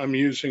Jackson, I'm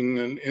using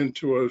an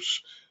Intuos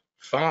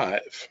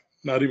 5,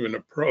 not even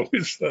a Pro,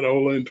 it's that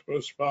old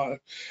Intuos 5.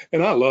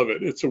 And I love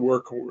it. It's a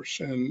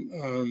workhorse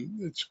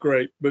and it's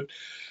great. But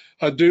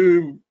I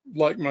do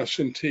like my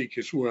Cintiq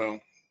as well.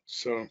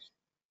 So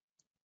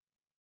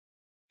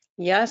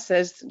Yes,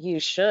 as you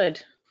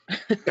should.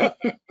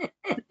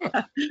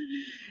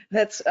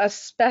 That's a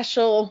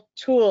special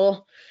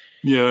tool.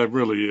 Yeah, it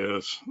really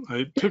is.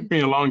 It took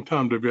me a long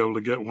time to be able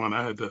to get one.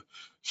 I had to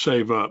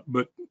save up,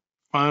 but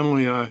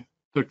finally I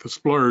took the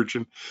splurge.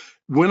 And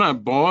when I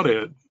bought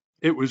it,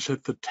 it was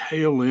at the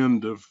tail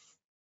end of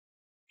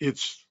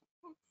its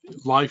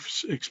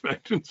life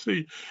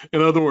expectancy.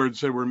 In other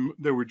words, they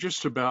were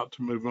just about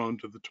to move on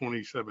to the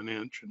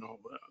 27-inch and all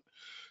that.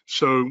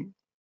 So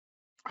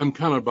I'm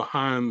kind of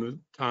behind the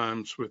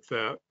times with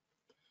that.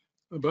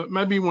 But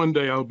maybe one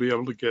day I'll be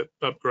able to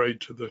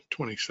upgrade to the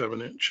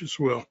 27-inch as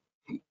well.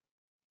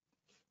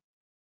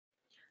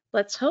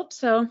 Let's hope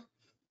so.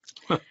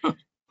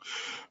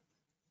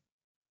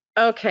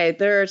 Okay,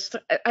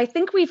 I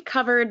think we've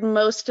covered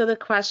most of the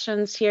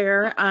questions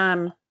here.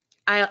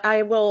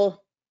 I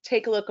will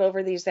take a look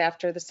over these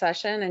after the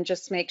session and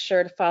just make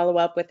sure to follow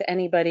up with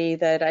anybody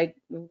that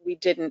we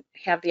didn't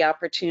have the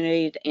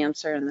opportunity to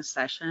answer in the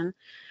session.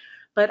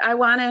 But I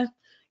want to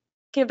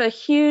give a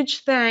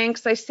huge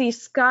thanks. I see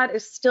Scott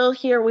is still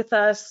here with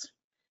us.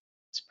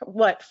 It's,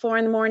 what, 4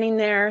 in the morning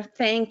there?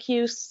 Thank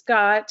you,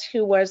 Scott,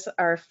 who was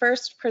our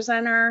first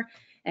presenter,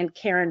 and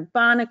Karen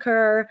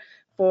Bonaker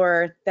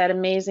for that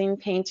amazing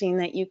painting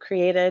that you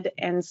created,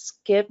 and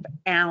Skip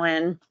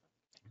Allen.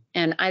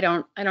 And I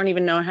don't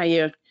even know how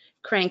you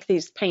crank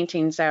these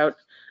paintings out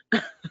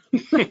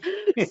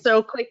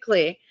so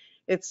quickly.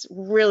 It's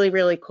really,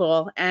 really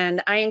cool.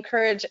 And I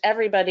encourage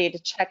everybody to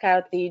check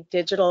out the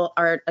Digital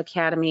Art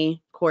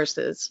Academy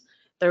courses.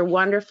 They're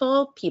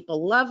wonderful.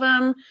 People love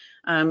them.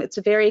 It's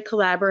a very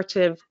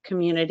collaborative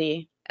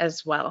community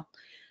as well.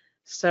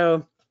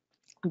 So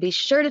be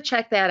sure to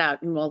check that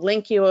out, and we'll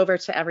link you over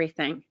to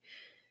everything.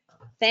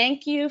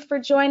 Thank you for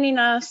joining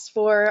us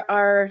for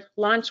our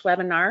launch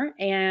webinar,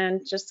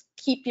 and just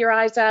keep your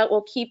eyes out.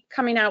 We'll keep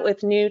coming out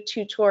with new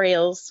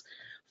tutorials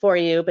for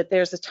you, but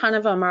there's a ton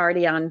of them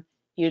already on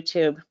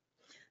YouTube.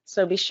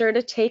 So be sure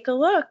to take a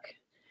look.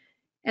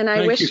 And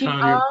I wish you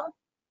all,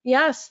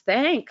 yes,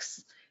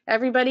 thanks.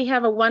 Everybody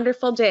have a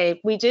wonderful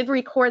day. We did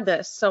record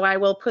this, so I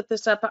will put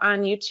this up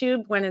on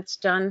YouTube when it's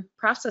done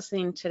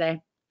processing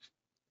today.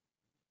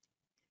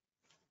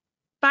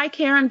 Bye,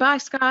 Karen. Bye,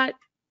 Scott.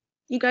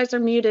 You guys are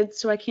muted,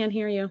 so I can't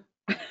hear you.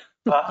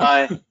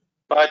 Bye.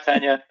 Bye,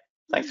 Tanya.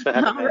 Thanks for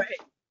having me. All right.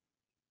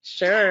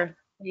 Sure.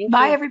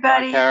 Bye,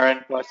 everybody. Bye,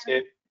 Karen. Bye,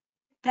 Skip.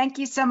 Thank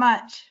you so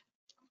much.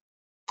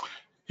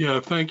 Yeah,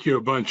 thank you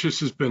a bunch. This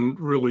has been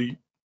really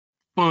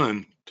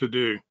fun to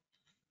do.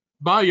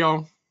 Bye,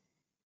 y'all.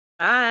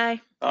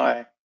 Bye.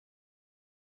 Bye.